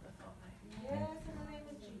 Come out the thought life. Yes, in the name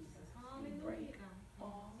of Jesus. Hallelujah. Break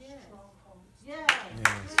all strongholds. Yes.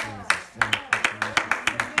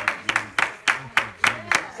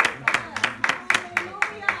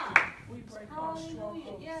 We break all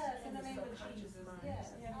strongholds. Yes, in in the the name of subconscious Jesus. mind.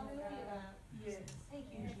 Yes. Hallelujah. Yes. Thank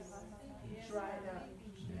you, Jesus. Dry it up.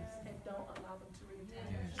 And don't allow them to return.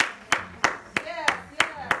 Yes.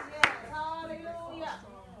 Hallelujah.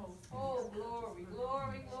 Oh, glory.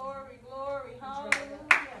 Hallelujah.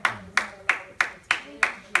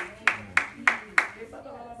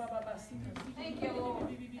 Thank you, Lord.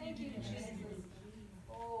 Thank you, Jesus.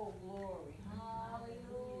 Oh, glory.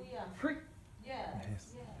 Hallelujah. Free.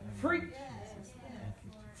 Yes. Free. Yes.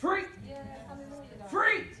 Free. Yes. Hallelujah.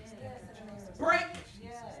 Free. Yes. Break.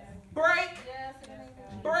 Yes. Break.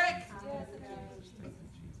 Yes. In the name of Jesus. Break.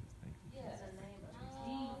 Yes. In the name of Jesus.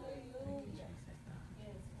 Yes. Hallelujah.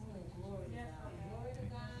 Yes. Oh, glory to God. Glory to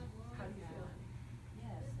God. How do you feel?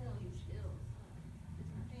 Yes. Thank you, Jesus.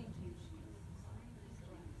 Thank you,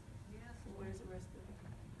 Jesus. Yes. Where's the rest of it?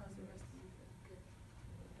 How's the rest of you feel? Good.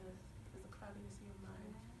 Is the cloudiness in your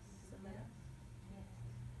mind? Is it better? Yes.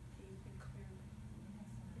 Can you think clearly?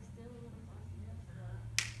 It's still a little foggy.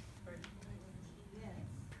 Yes.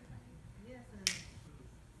 Yes.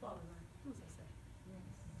 Fall in line. Who's that say? Yes.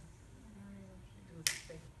 Who's that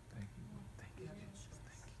say?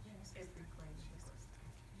 Every praise.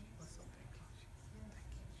 We're so thankful.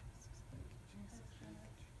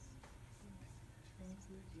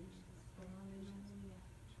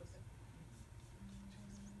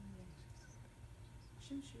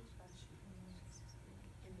 Shoot by shoot.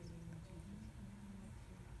 In the name of Jesus.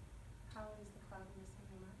 How is the cloudiness in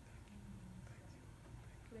your mind?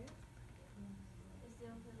 Clear? It's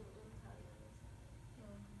still a little cloudy on this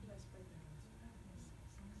side. Let's pray that.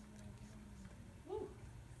 Woo!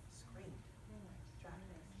 Scream. Drop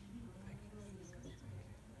it.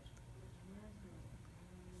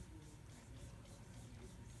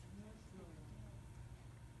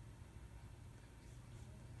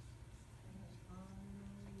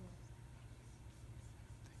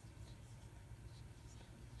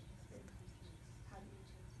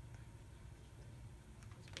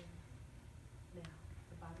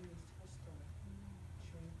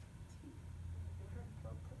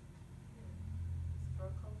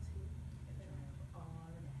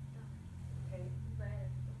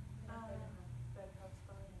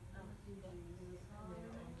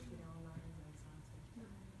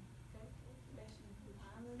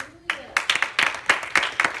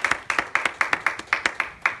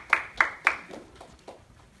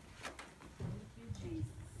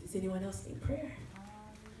 Does anyone else need prayer?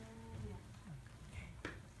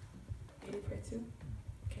 Okay. You need prayer too?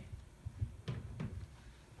 Okay.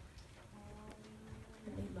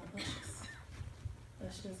 I need my ushers.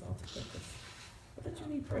 Ushers all to purpose. What did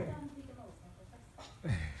you need prayer?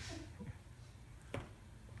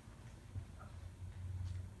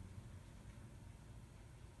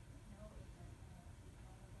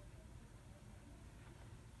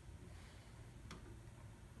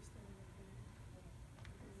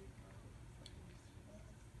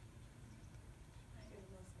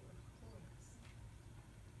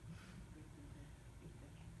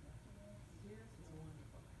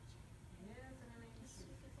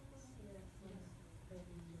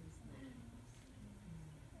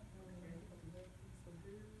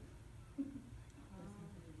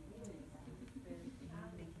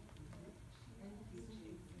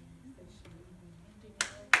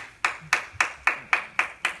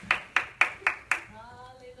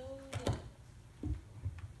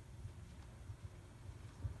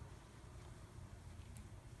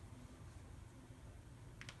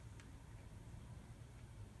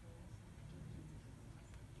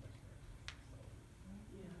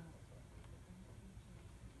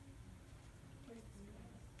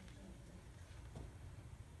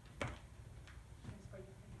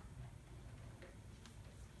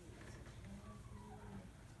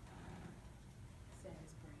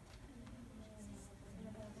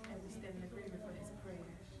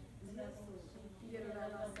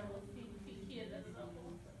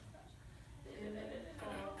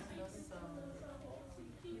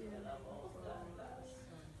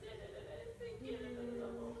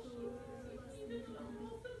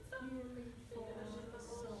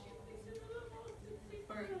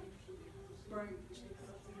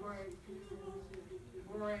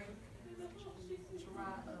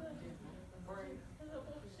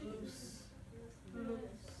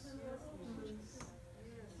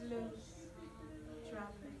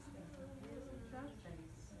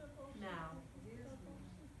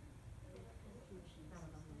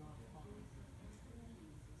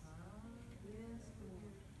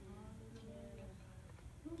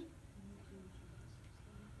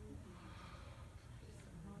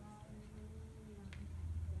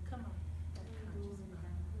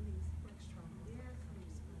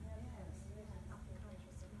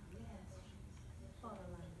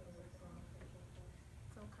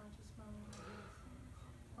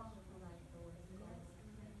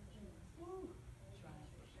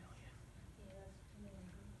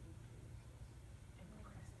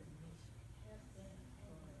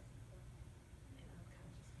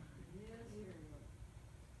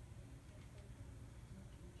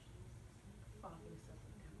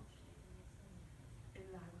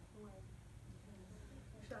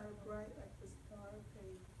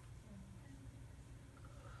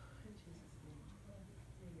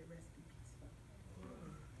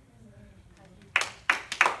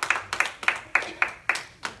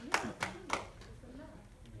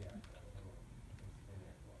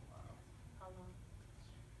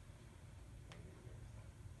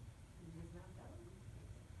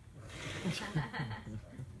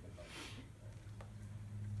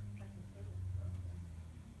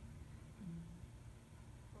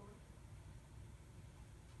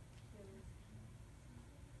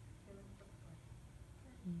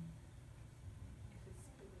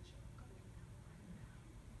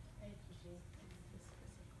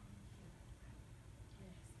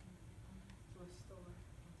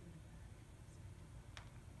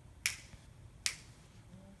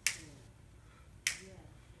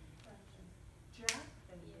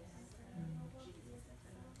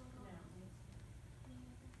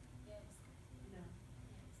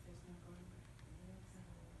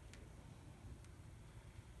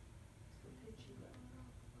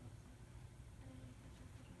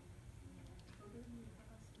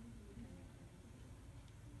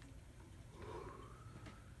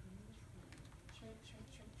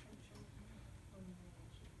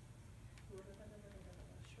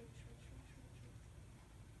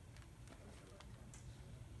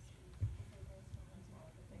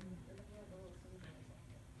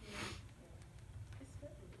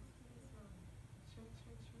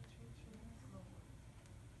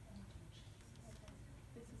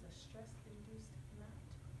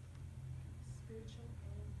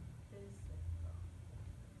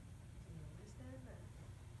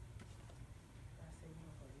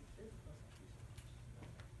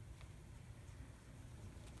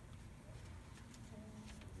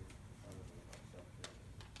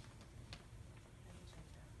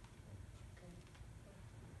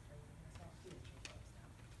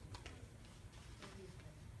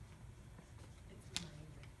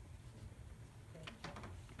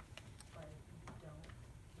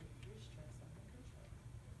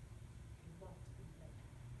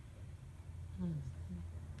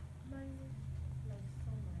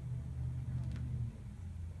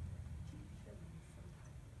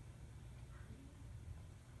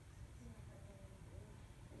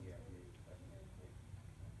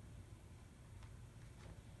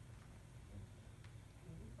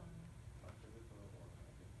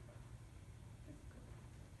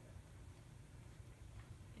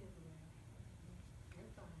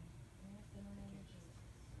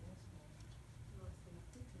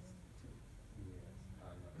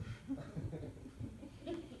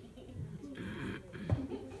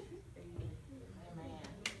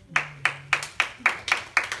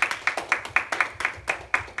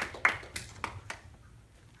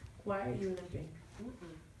 Why are you limping?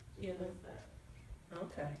 You're limping.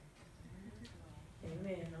 Okay.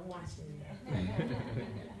 Amen. I'm watching you.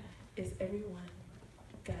 Is everyone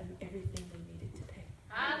gotten everything they needed today?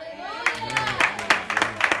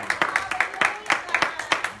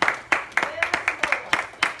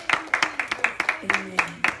 Amen.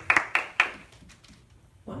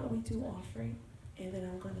 Why don't we do offering? And then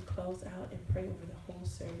I'm going to close out and pray over the whole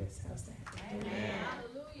service. How's that? Amen.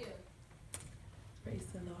 Hallelujah. Praise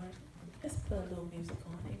the Lord. Let's put a little music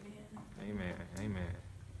on. Amen. Amen. Amen.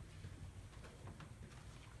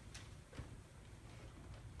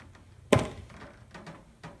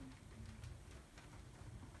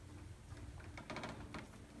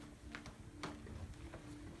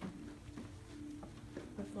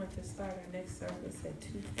 We're going to start our next service at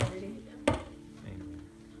 2:30. Amen.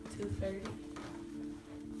 2:30.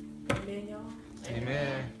 Amen, y'all.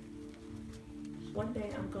 Amen. One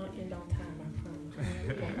day I'm going to end on time, I promise.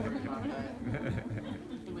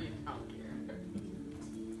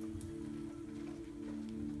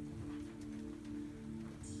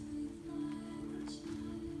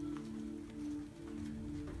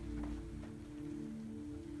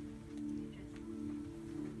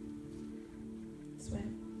 Sweat.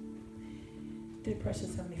 Dear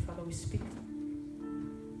precious Heavenly Father, we speak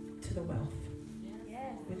to the wealth.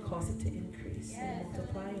 Yes. We cause it to increase and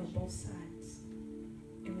multiply on both sides.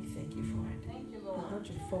 And we thank you for it. Thank you, A Lord.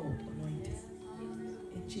 100-fold anointing.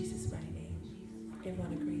 In Jesus' mighty name.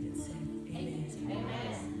 Everyone agreed and said, Amen.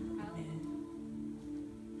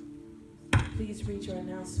 Amen. Please read your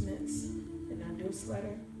announcements in our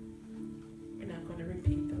newsletter. We're not going to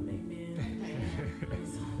repeat them. Amen.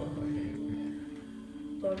 Praise the Lord.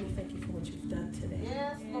 Lord, we thank you for what you've done today.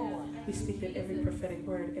 Yes, Lord. We speak that every prophetic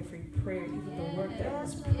word, every prayer, even the word that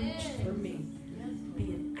was preached through me,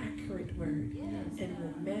 be an accurate word and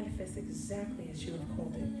will manifest exactly as you have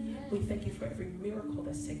called it. We thank you for every miracle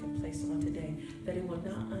that's taken place on today, that it will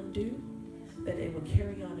not undo, that it will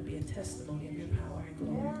carry on and be a testimony of your power and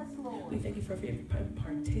glory. Yes, Lord. We thank you for every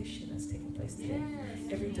impartation that's taken place today,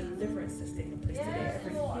 every deliverance that's taken place today,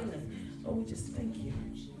 every healing. Oh, we just thank you.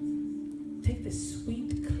 Take this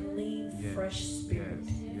sweet, clean, fresh spirit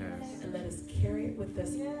and let us carry it with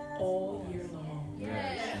us all year long.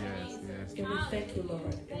 And we thank you,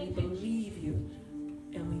 Lord, and we believe you,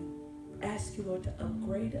 and we ask you, Lord, to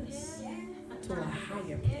upgrade us to a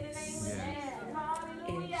higher place.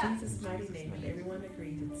 In Jesus' mighty name, and everyone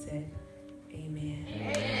agreed and said, Amen.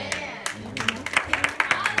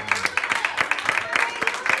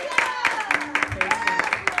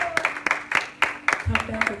 Come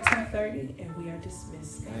back at 2:30, and we are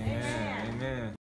dismissed. Amen. Amen.